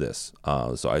to do this.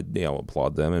 So I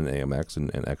applaud them and AMX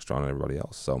and Extron and everybody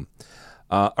else. So.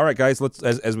 All right, guys. Let's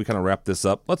as we kind of wrap this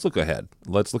up, let's look ahead.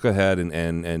 Let's look ahead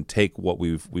and take what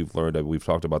we've learned. We've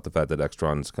talked about the fact that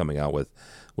Extron's coming out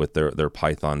with their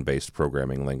Python-based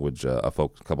programming language. A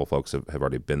couple folks have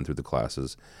already been through the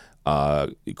classes.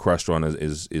 Crestron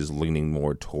is leaning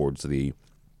more towards the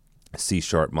C#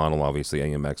 model. Obviously,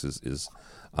 AMX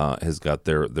has got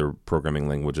their programming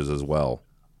languages as well.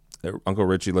 Uncle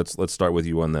Richie, let's start with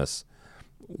you on this.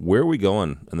 Where are we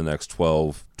going in the next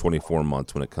 12, 24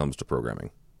 months when it comes to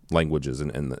programming languages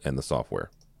and the software?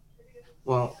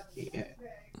 Well,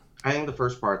 I think the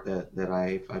first part that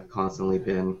I've constantly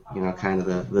been, kind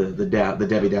of the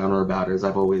Debbie Downer about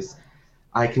is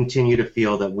I continue to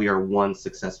feel that we are one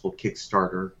successful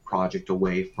Kickstarter project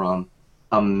away from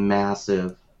a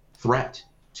massive threat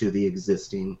to the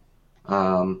existing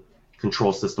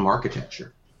control system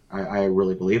architecture. I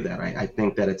really believe that. I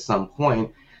think that at some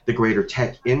point, the greater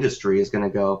tech industry is going to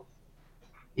go,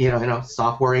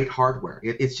 software ain't hardware.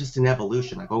 It's just an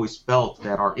evolution. I've always felt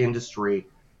that our industry,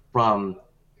 from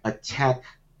a tech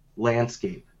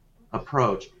landscape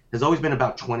approach, has always been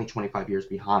about 20, 25 years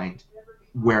behind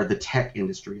where the tech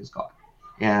industry has gone.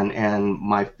 And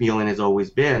my feeling has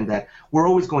always been that we're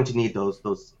always going to need those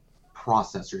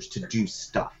processors to do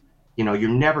stuff. You're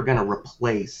never going to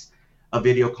replace a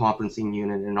video conferencing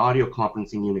unit and an audio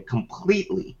conferencing unit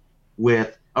completely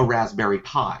with a Raspberry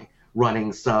Pi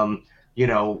running some,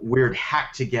 weird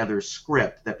hack together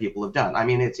script that people have done. I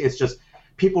mean, it's just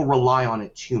people rely on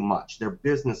it too much. Their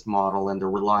business model and their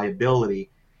reliability,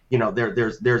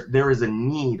 there is a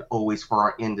need always for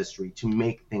our industry to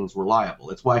make things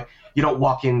reliable. It's why you don't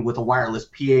walk in with a wireless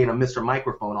PA and a Mr.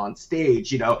 Microphone on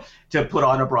stage, to put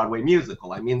on a Broadway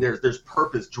musical. I mean, there's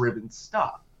purpose-driven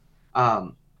stuff.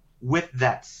 With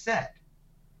that said,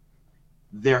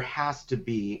 there has to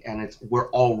be, and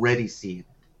we're already seeing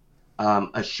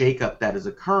a shakeup that is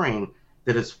occurring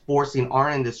that is forcing our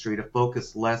industry to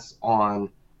focus less on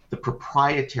the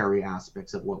proprietary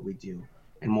aspects of what we do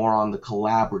and more on the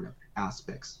collaborative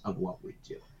aspects of what we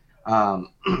do.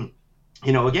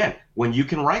 Again, when you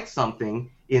can write something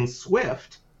in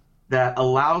Swift that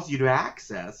allows you to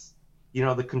access,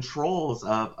 the controls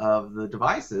of the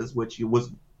devices, which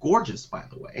was gorgeous, by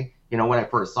the way. When I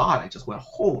first saw it, I just went,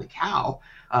 holy cow.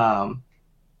 I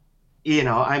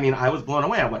was blown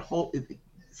away. I went,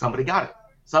 somebody got it.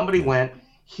 Somebody went,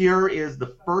 here is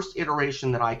the first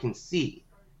iteration that I can see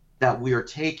that we are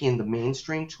taking the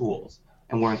mainstream tools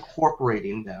and we're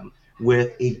incorporating them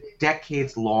with a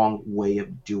decades-long way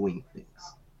of doing things.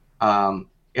 And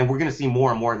we're going to see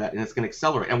more and more of that, and it's going to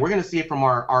accelerate. And we're going to see it from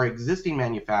our existing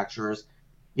manufacturers,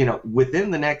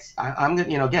 within the next,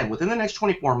 within the next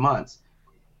 24 months.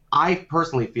 I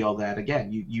personally feel that,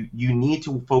 again, you need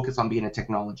to focus on being a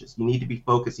technologist. You need to be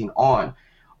focusing on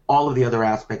all of the other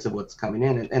aspects of what's coming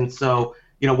in. And so,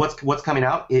 what's coming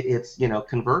out, it's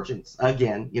convergence.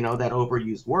 Again, that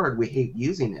overused word, we hate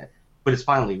using it, but it's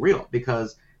finally real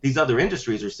because these other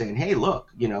industries are saying, hey, look,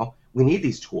 we need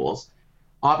these tools.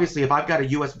 Obviously, if I've got a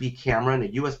USB camera and a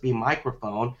USB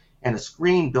microphone and a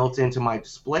screen built into my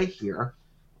display here,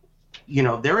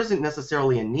 there isn't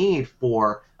necessarily a need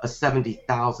for a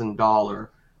 $70,000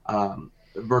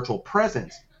 virtual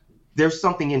presence. There's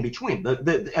something in between.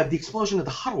 The explosion of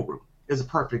the huddle room is a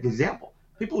perfect example.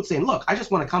 People would say, look, I just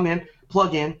want to come in,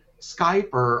 plug in, Skype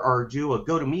or do a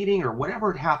GoToMeeting or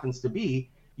whatever it happens to be,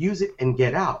 use it and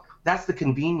get out. That's the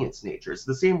convenience nature. It's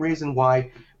the same reason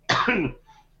why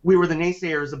we were the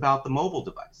naysayers about the mobile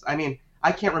device. I mean,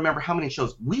 I can't remember how many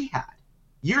shows we had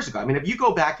years ago. I mean, if you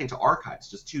go back into archives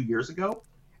just 2 years ago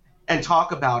and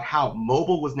talk about how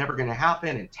mobile was never going to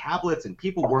happen and tablets and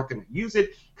people weren't going to use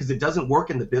it because it doesn't work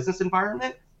in the business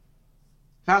environment,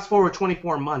 fast forward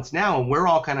 24 months now and we're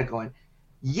all kind of going,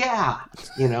 yeah,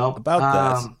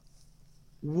 about this.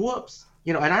 Whoops.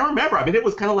 And I remember, I mean, it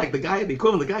was kind of like the guy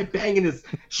banging his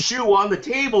shoe on the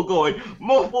table going,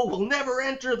 mobile will never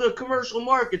enter the commercial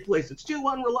marketplace. It's too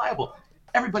unreliable.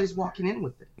 Everybody's walking in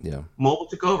with it. Yeah. Mobile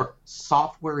took over.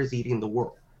 Software is eating the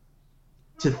world.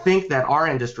 To think that our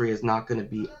industry is not going to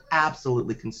be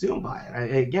absolutely consumed by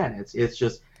it, again, it's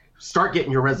just start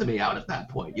getting your resume out at that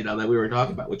point, that we were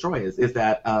talking about with Troy, is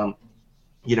that,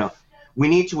 we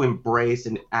need to embrace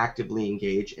and actively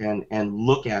engage and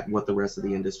look at what the rest of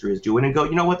the industry is doing and go,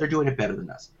 you know what, they're doing it better than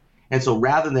us. And so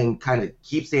rather than kind of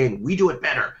keep saying, we do it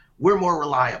better, we're more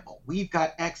reliable, we've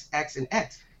got X, X, and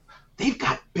X, they've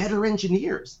got better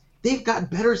engineers. They've got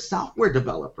better software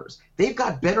developers. They've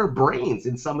got better brains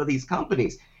in some of these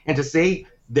companies. And to say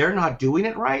they're not doing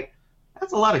it right,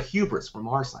 that's a lot of hubris from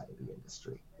our side of the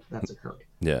industry that's occurring.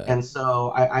 Yeah. And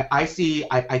so I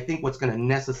think what's going to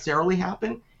necessarily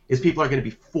happen is people are going to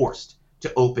be forced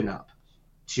to open up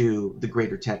to the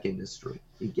greater tech industry.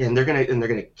 And they're going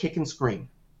to kick and scream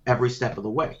every step of the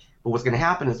way. But what's going to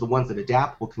happen is the ones that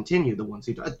adapt will continue. The ones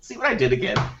who don't. See what I did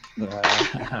again?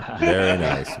 Very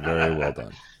nice. Very well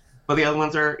done. But the other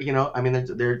ones are,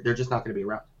 they're just not going to be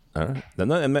around. All right.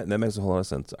 That makes a whole lot of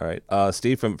sense. All right.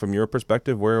 Steve, from your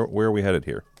perspective, where are we headed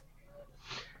here?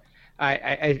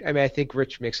 I mean, I think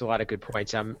Rich makes a lot of good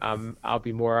points. I'll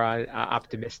be more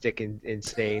optimistic in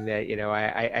saying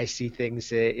that, I see things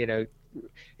that,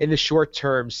 in the short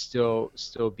term still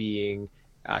being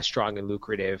strong and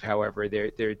lucrative. However,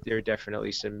 there are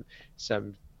definitely some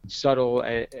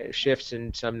subtle shifts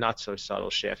and some not so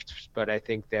subtle shifts. But I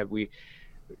think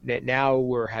that now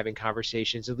we're having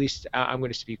conversations, at least I'm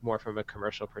going to speak more from a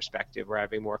commercial perspective. We're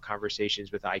having more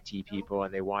conversations with IT people,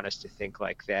 and they want us to think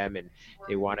like them, and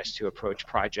they want us to approach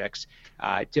projects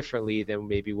differently than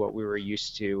maybe what we were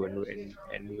used to.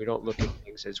 And we don't look at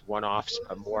things as one-offs,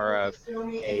 but more of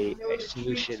a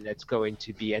solution that's going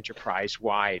to be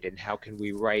enterprise-wide, and how can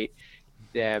we write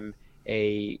them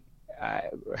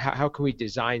how can we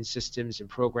design systems and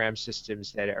program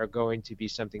systems that are going to be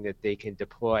something that they can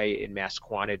deploy in mass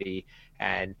quantity,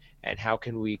 and how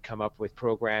can we come up with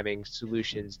programming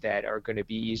solutions that are going to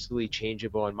be easily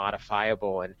changeable and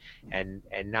modifiable, and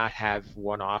not have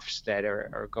one-offs that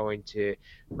are going to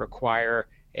require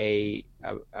a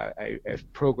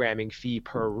programming fee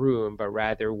per room, but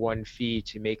rather one fee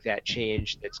to make that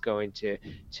change that's going to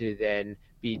then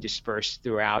be dispersed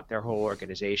throughout their whole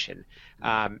organization.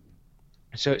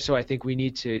 So I think we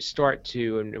need to start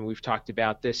to, and we've talked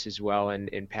about this as well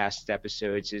in past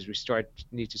episodes, is we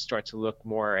need to start to look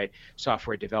more at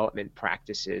software development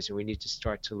practices, and we need to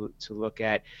start to look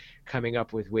at coming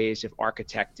up with ways of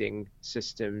architecting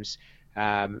systems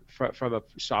from a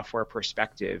software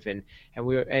perspective, and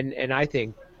I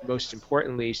think most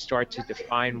importantly, start to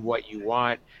define what you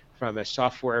want from a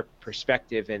software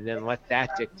perspective, and then let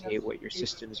that dictate what your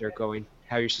systems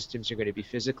how your systems are going to be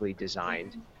physically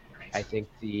designed. I think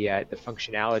the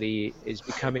functionality is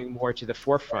becoming more to the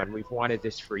forefront. We've wanted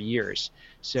this for years.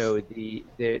 So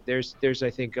there's I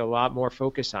think a lot more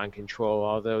focus on control,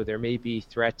 although there may be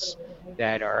threats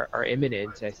that are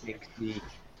imminent. I think the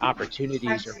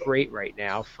opportunities are great right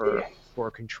now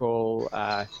for control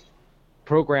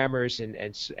programmers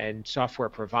and software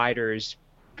providers,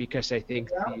 because I think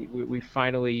we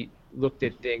finally looked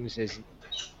at things as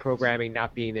programming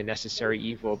not being the necessary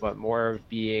evil, but more of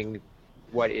being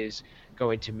what is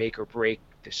going to make or break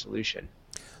the solution.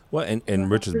 Well,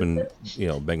 and Rich has been,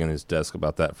 banging his desk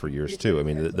about that for years too. I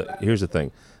mean, here's the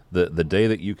thing: the day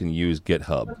that you can use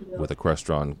GitHub with a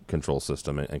Crestron control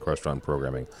system and Crestron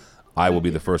programming, I will be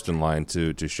the first in line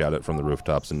to shout it from the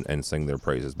rooftops and sing their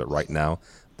praises. But right now,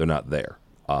 they're not there.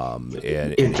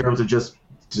 In terms of just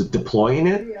deploying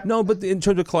it? No, but in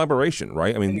terms of collaboration,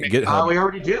 right? I mean, GitHub. We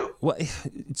already do. Well,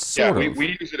 it's sort of.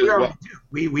 We use it as well.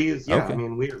 We use, okay. I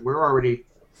mean, we're already.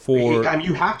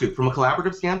 You have to, from a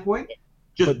collaborative standpoint,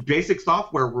 just basic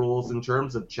software rules in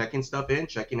terms of checking stuff in,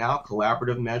 checking out,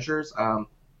 collaborative measures.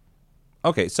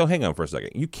 Okay, so hang on for a second.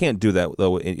 You can't do that,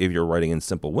 though, if you're writing in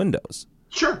simple Windows.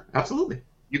 Sure, absolutely.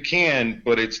 You can,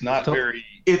 but it's not very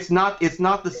it's not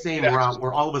the same route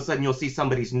where all of a sudden you'll see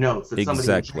somebody's notes. That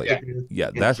Exactly.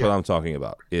 That's what I'm talking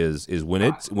about. Is when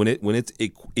it's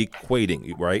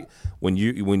equating, right?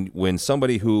 When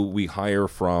somebody who we hire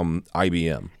from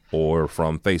IBM or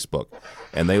from Facebook,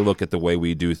 and they look at the way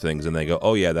we do things and they go,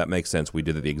 "Oh yeah, that makes sense. We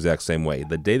did it the exact same way."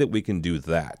 The day that we can do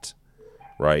that,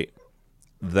 right?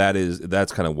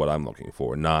 That's kind of what I'm looking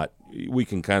for. Not we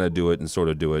can kind of do it and sort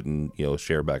of do it and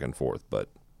share back and forth, but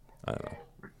I don't know.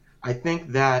 I think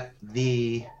that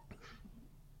the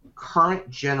current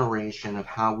generation of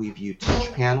how we view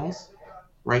touch panels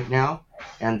right now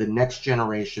and the next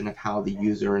generation of how the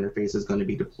user interface is going to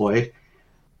be deployed,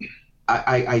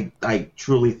 I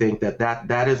truly think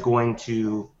that is going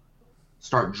to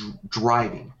start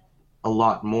driving a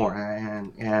lot more.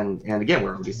 And again,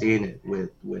 we're already seeing it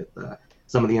with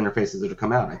some of the interfaces that have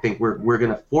come out. I think we're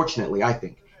going to, fortunately,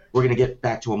 we're going to get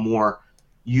back to a more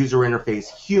user interface,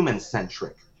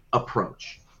 human-centric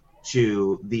approach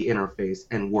to the interface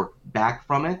and work back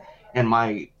from it. And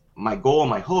my goal and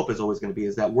my hope is always going to be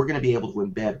is that we're going to be able to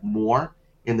embed more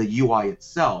in the UI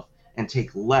itself and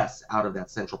take less out of that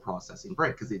central processing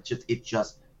break, because it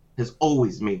just has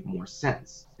always made more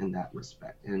sense in that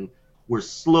respect. And we're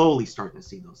slowly starting to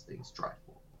see those things drive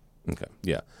forward. Okay,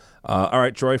 yeah. All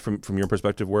right, Troy, from your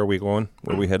perspective, where are we going?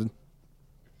 Where are we headed?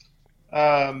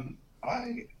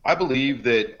 I believe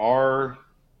that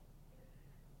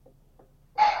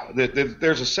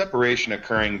there's a separation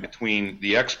occurring between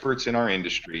the experts in our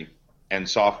industry and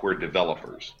software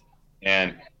developers.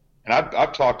 And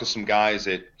I've talked to some guys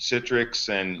at Citrix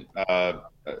and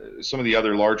some of the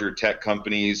other larger tech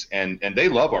companies, and they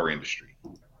love our industry.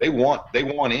 They want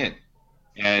in,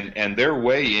 and their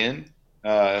way in.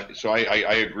 So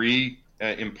I agree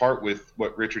in part with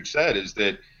what Richard said, is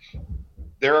that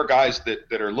there are guys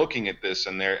that are looking at this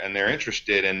and they're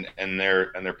interested and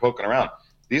they're poking around.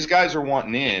 These guys are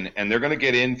wanting in, and they're going to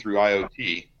get in through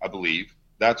IoT, I believe.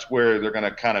 That's where they're going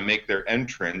to kind of make their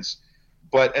entrance.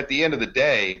 But at the end of the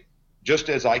day, just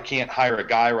as I can't hire a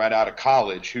guy right out of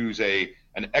college who's an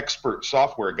expert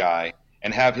software guy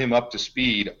and have him up to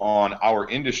speed on our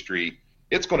industry,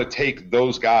 it's going to take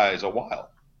those guys a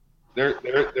while. They're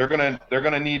going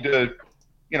to need to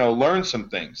learn some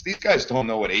things. These guys don't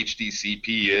know what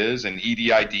HDCP is and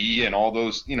EDID and all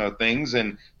those, things.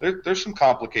 And there's some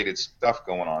complicated stuff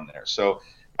going on there. So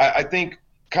I think,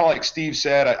 kind of like Steve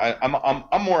said,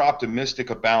 I'm more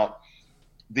optimistic about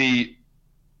the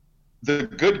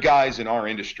good guys in our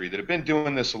industry that have been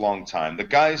doing this a long time. The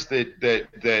guys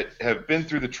that have been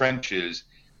through the trenches,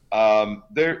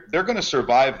 they're going to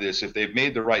survive this if they've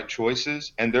made the right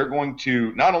choices. And they're going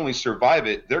to not only survive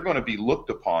it, they're going to be looked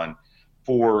upon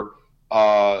for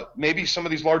maybe some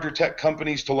of these larger tech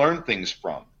companies to learn things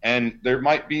from. And there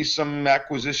might be some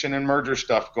acquisition and merger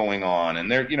stuff going on,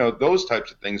 and those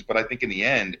types of things. But I think in the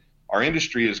end, our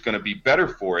industry is going to be better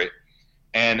for it.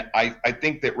 And I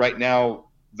think that right now,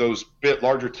 those bit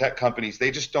larger tech companies, they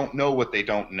just don't know what they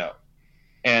don't know.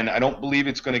 And I don't believe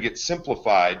it's going to get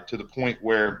simplified to the point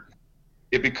where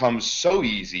it becomes so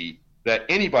easy that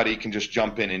anybody can just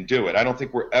jump in and do it. I don't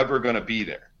think we're ever going to be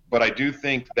there. But I do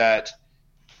think that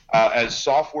as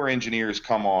software engineers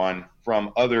come on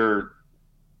from other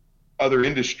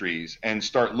industries and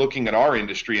start looking at our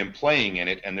industry and playing in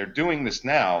it, and they're doing this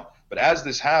now, but as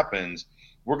this happens,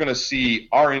 we're going to see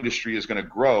our industry is going to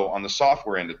grow on the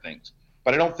software end of things.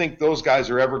 But I don't think those guys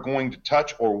are ever going to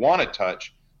touch or want to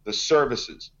touch the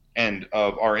services end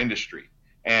of our industry.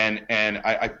 And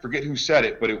I forget who said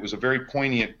it, but it was a very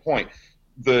poignant point.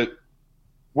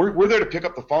 We're there to pick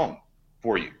up the phone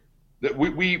for you. That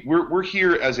we're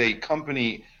here as a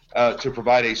company to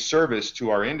provide a service to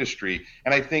our industry,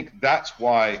 and I think that's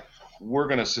why we're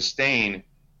going to sustain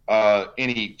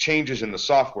any changes in the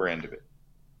software end of it.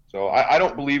 So I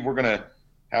don't believe we're going to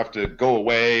have to go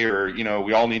away, or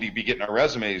we all need to be getting our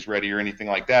resumes ready or anything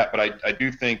like that. But I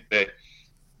do think that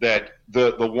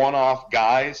the one-off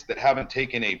guys that haven't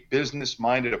taken a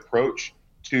business-minded approach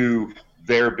to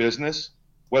their business,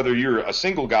 whether you're a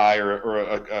single guy or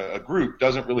a group,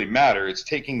 doesn't really matter. It's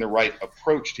taking the right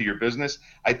approach to your business.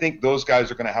 I think those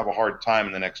guys are going to have a hard time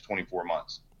in the next 24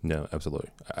 months. No, absolutely.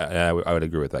 I would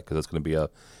agree with that, because it's going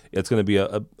to be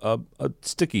a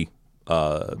sticky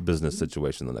business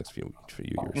situation in the next few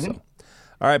years. Mm-hmm. So,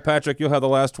 all right, Patrick, you'll have the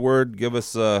last word. Give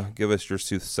us your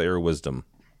soothsayer wisdom.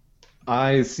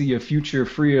 I see a future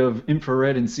free of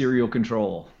infrared and serial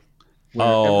control.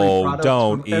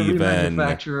 Every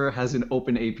manufacturer has an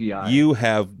open API. You've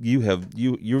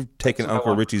taken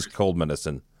Uncle Richie's cold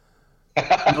medicine.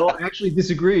 No, I actually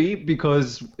disagree,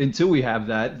 because until we have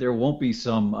that, there won't be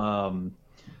some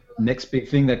next big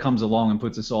thing that comes along and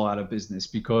puts us all out of business,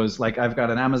 because like I've got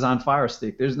an Amazon Fire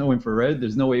Stick. There's no infrared,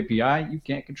 there's no API, you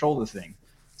can't control the thing.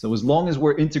 So as long as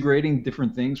we're integrating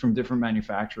different things from different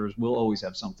manufacturers, we'll always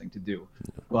have something to do.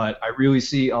 But I really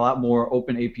see a lot more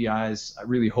open APIs. I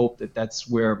really hope that that's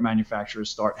where manufacturers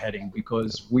start heading,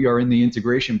 because we are in the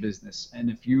integration business.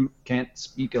 And if you can't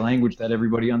speak a language that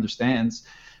everybody understands,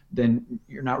 then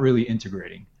you're not really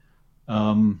integrating.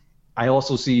 I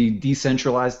also see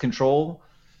decentralized control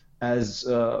as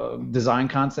a design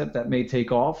concept that may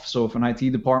take off. So if an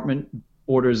IT department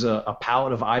orders a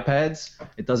pallet of iPads,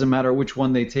 it doesn't matter which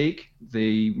one they take.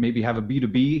 They maybe have a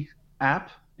B2B app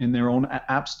in their own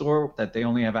app store that they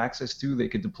only have access to. They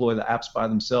could deploy the apps by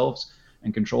themselves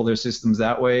and control their systems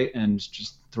that way, and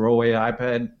just throw away an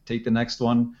iPad, take the next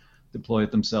one, deploy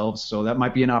it themselves. So that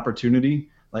might be an opportunity.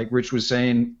 Like Rich was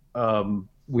saying,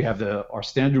 we have our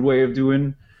standard way of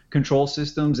doing control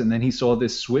systems, and then he saw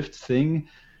this Swift thing.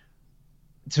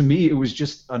 To me, it was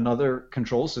just another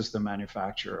control system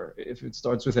manufacturer. If it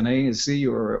starts with an A and C,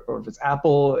 or if it's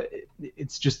Apple,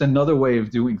 it's just another way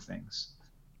of doing things.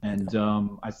 And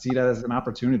I see that as an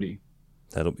opportunity.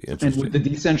 That'll be interesting. And with the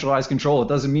decentralized control, it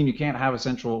doesn't mean you can't have a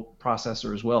central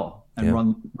processor as well and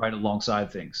run right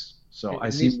alongside things. So I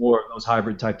see more of those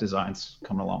hybrid type designs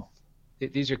coming along.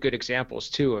 These are good examples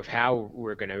too of how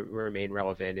we're going to remain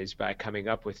relevant, is by coming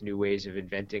up with new ways of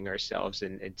inventing ourselves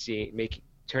and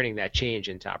turning that change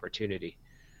into opportunity.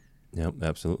 Yep,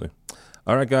 absolutely.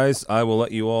 All right, guys, I will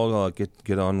let you all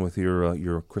get on with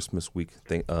your Christmas week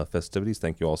festivities.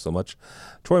 Thank you all so much.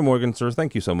 Troy Morgan, sir,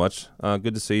 thank you so much.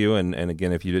 Good to see you. And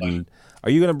again, if you didn't,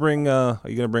 are you gonna bring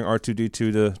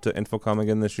R2D2 to InfoComm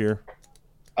again this year?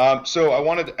 So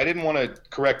I didn't want to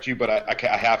correct you, but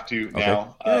I have to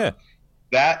now. Yeah.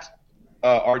 That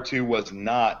R2 was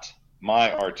not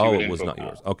my R2. Oh, it was not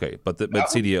yours. Okay, but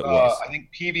CD it was. I think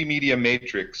PV Media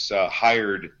Matrix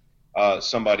hired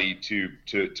somebody to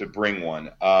bring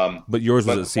one. But yours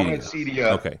was at CD. One at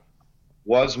CDO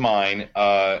was mine,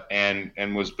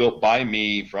 and was built by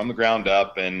me from the ground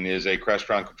up, and is a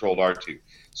Crestron controlled R2.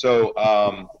 So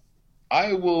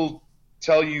I will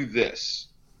tell you this: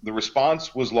 the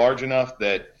response was large enough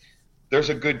that there's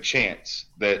a good chance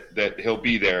that he'll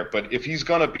be there. But if he's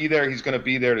going to be there, he's going to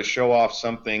be there to show off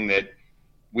something that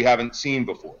we haven't seen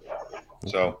before.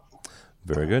 So,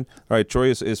 very good. All right,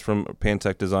 Troy is from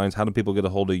Pantech Designs. How do people get a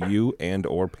hold of you and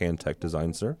or Pantech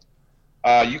Design, sir?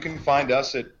 You can find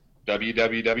us at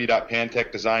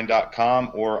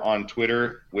www.pantechdesign.com, or on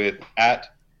Twitter with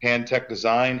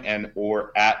 @PantechDesign and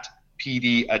or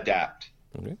 @PDAdapt.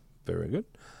 Okay, very good.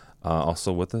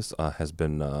 Also with us has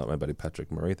been my buddy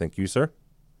Patrick Murray. Thank you, sir.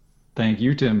 Thank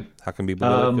you, Tim. How can people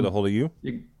get a hold of you?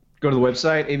 You go to the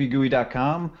website,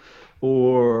 avgui.com,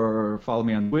 or follow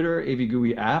me on Twitter,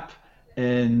 avgui app.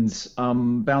 And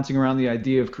I'm bouncing around the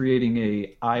idea of creating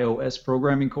a iOS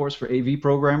programming course for AV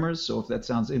programmers. So if that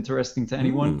sounds interesting to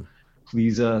anyone,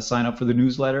 please sign up for the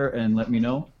newsletter and let me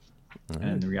know.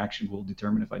 And the reaction will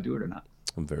determine if I do it or not.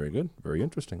 Very good. Very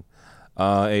interesting.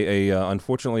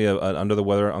 Unfortunately, under the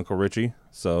weather, Uncle Richie.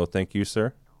 So thank you,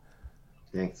 sir.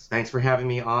 Thanks for having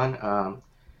me on.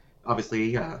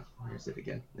 Obviously, where is it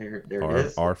again? There it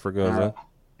is. R Fregosa.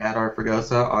 At R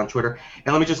Fregosa on Twitter.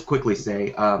 And let me just quickly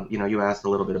say, you asked a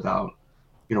little bit about,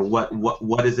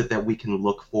 what is it that we can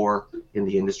look for in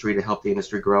the industry to help the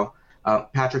industry grow.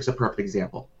 Patrick's a perfect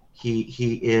example.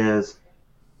 He is,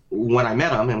 when I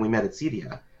met him and we met at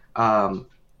CEDIA,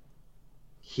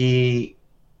 he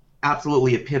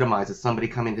absolutely epitomizes somebody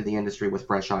coming to the industry with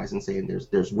fresh eyes and saying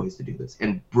there's ways to do this,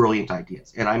 and brilliant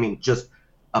ideas. And I mean, just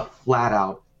a flat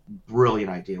out brilliant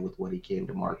idea with what he came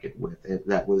to market with.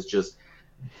 That was just,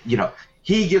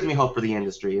 he gives me hope for the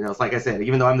industry. It's like I said,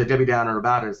 even though I'm the Debbie Downer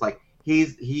about it, it's like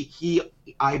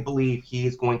I believe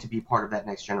he's going to be part of that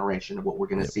next generation of what we're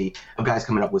going to see of guys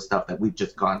coming up with stuff that we've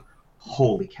just gone,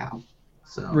 holy cow.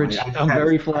 So, Rich, I'm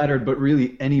very flattered, but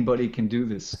really anybody can do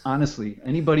this. Honestly,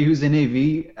 anybody who's in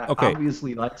AV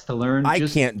obviously likes to learn. I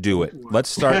can't do it. Let's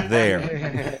start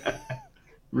there.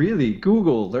 Really,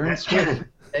 Google, learn Swift.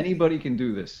 Anybody can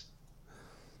do this.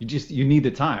 You need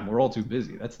the time. We're all too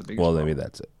busy. That's the biggest problem. Maybe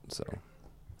that's it.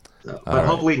 But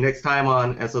hopefully next time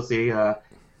on SOC,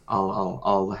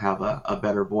 I'll have a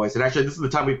better voice. And actually, this is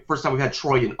the first time we've had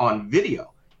Troy on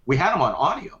video. We had him on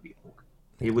audio before.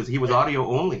 He was audio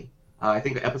only. I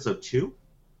think episode 2.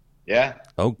 Yeah.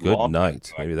 Oh, good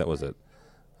night. Maybe that was it.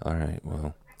 All right.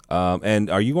 Well, and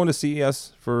are you going to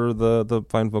CES for the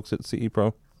fine folks at CE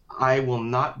Pro? I will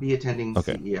not be attending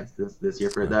CES this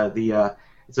year for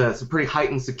it's a pretty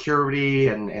heightened security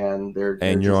and they're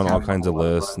you're on all kinds of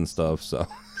lists and stuff. So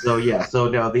yeah. So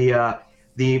no,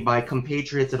 my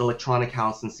compatriots at Electronic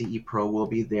House and CE Pro will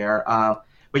be there.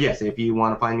 But yes, if you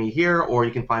want to find me here, or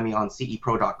you can find me on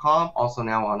cepro.com, also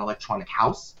now on Electronic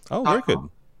House. Oh, very good.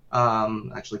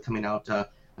 Actually coming out.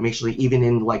 I'm actually even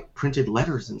in like printed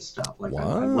letters and stuff. Like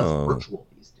I'm less virtual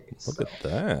these days. Look at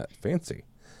that, fancy.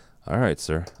 All right,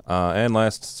 sir. And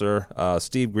last, sir,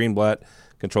 Steve Greenblatt,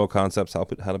 Control Concepts. How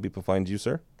do people find you,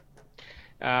 sir?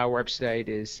 Website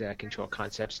is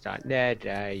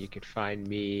controlconcepts.net. You can find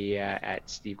me at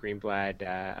Steve Greenblatt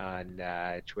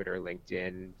on Twitter,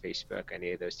 LinkedIn, Facebook,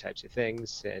 any of those types of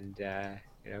things, and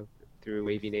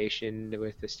through AV Nation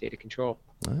with the State of Control.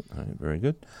 All right, very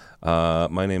good.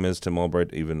 My name is Tim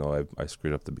Albright, even though I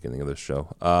screwed up the beginning of this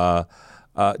show.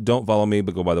 Don't follow me,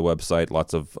 but go by the website.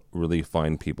 Lots of really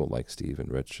fine people like Steve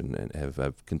and Rich and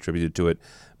have contributed to it,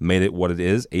 made it what it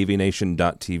is.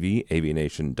 avnation.tv,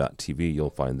 avnation.tv. You'll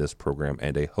find this program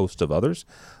and a host of others.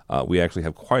 We actually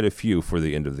have quite a few for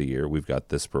the end of the year. We've got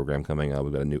this program coming out.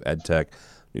 We've got a new EdTech,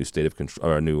 new State of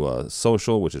Control, or a new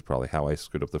Social, which is probably how I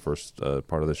screwed up the first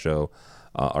part of the show.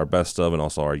 Our best of, and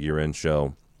also our year-end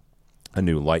show. A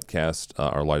new Lightcast,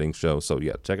 our lighting show. So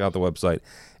yeah, check out the website.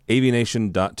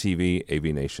 avnation.tv,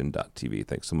 avnation.tv.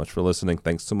 Thanks so much for listening.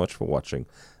 Thanks so much for watching.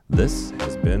 This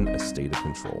has been A State of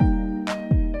Control.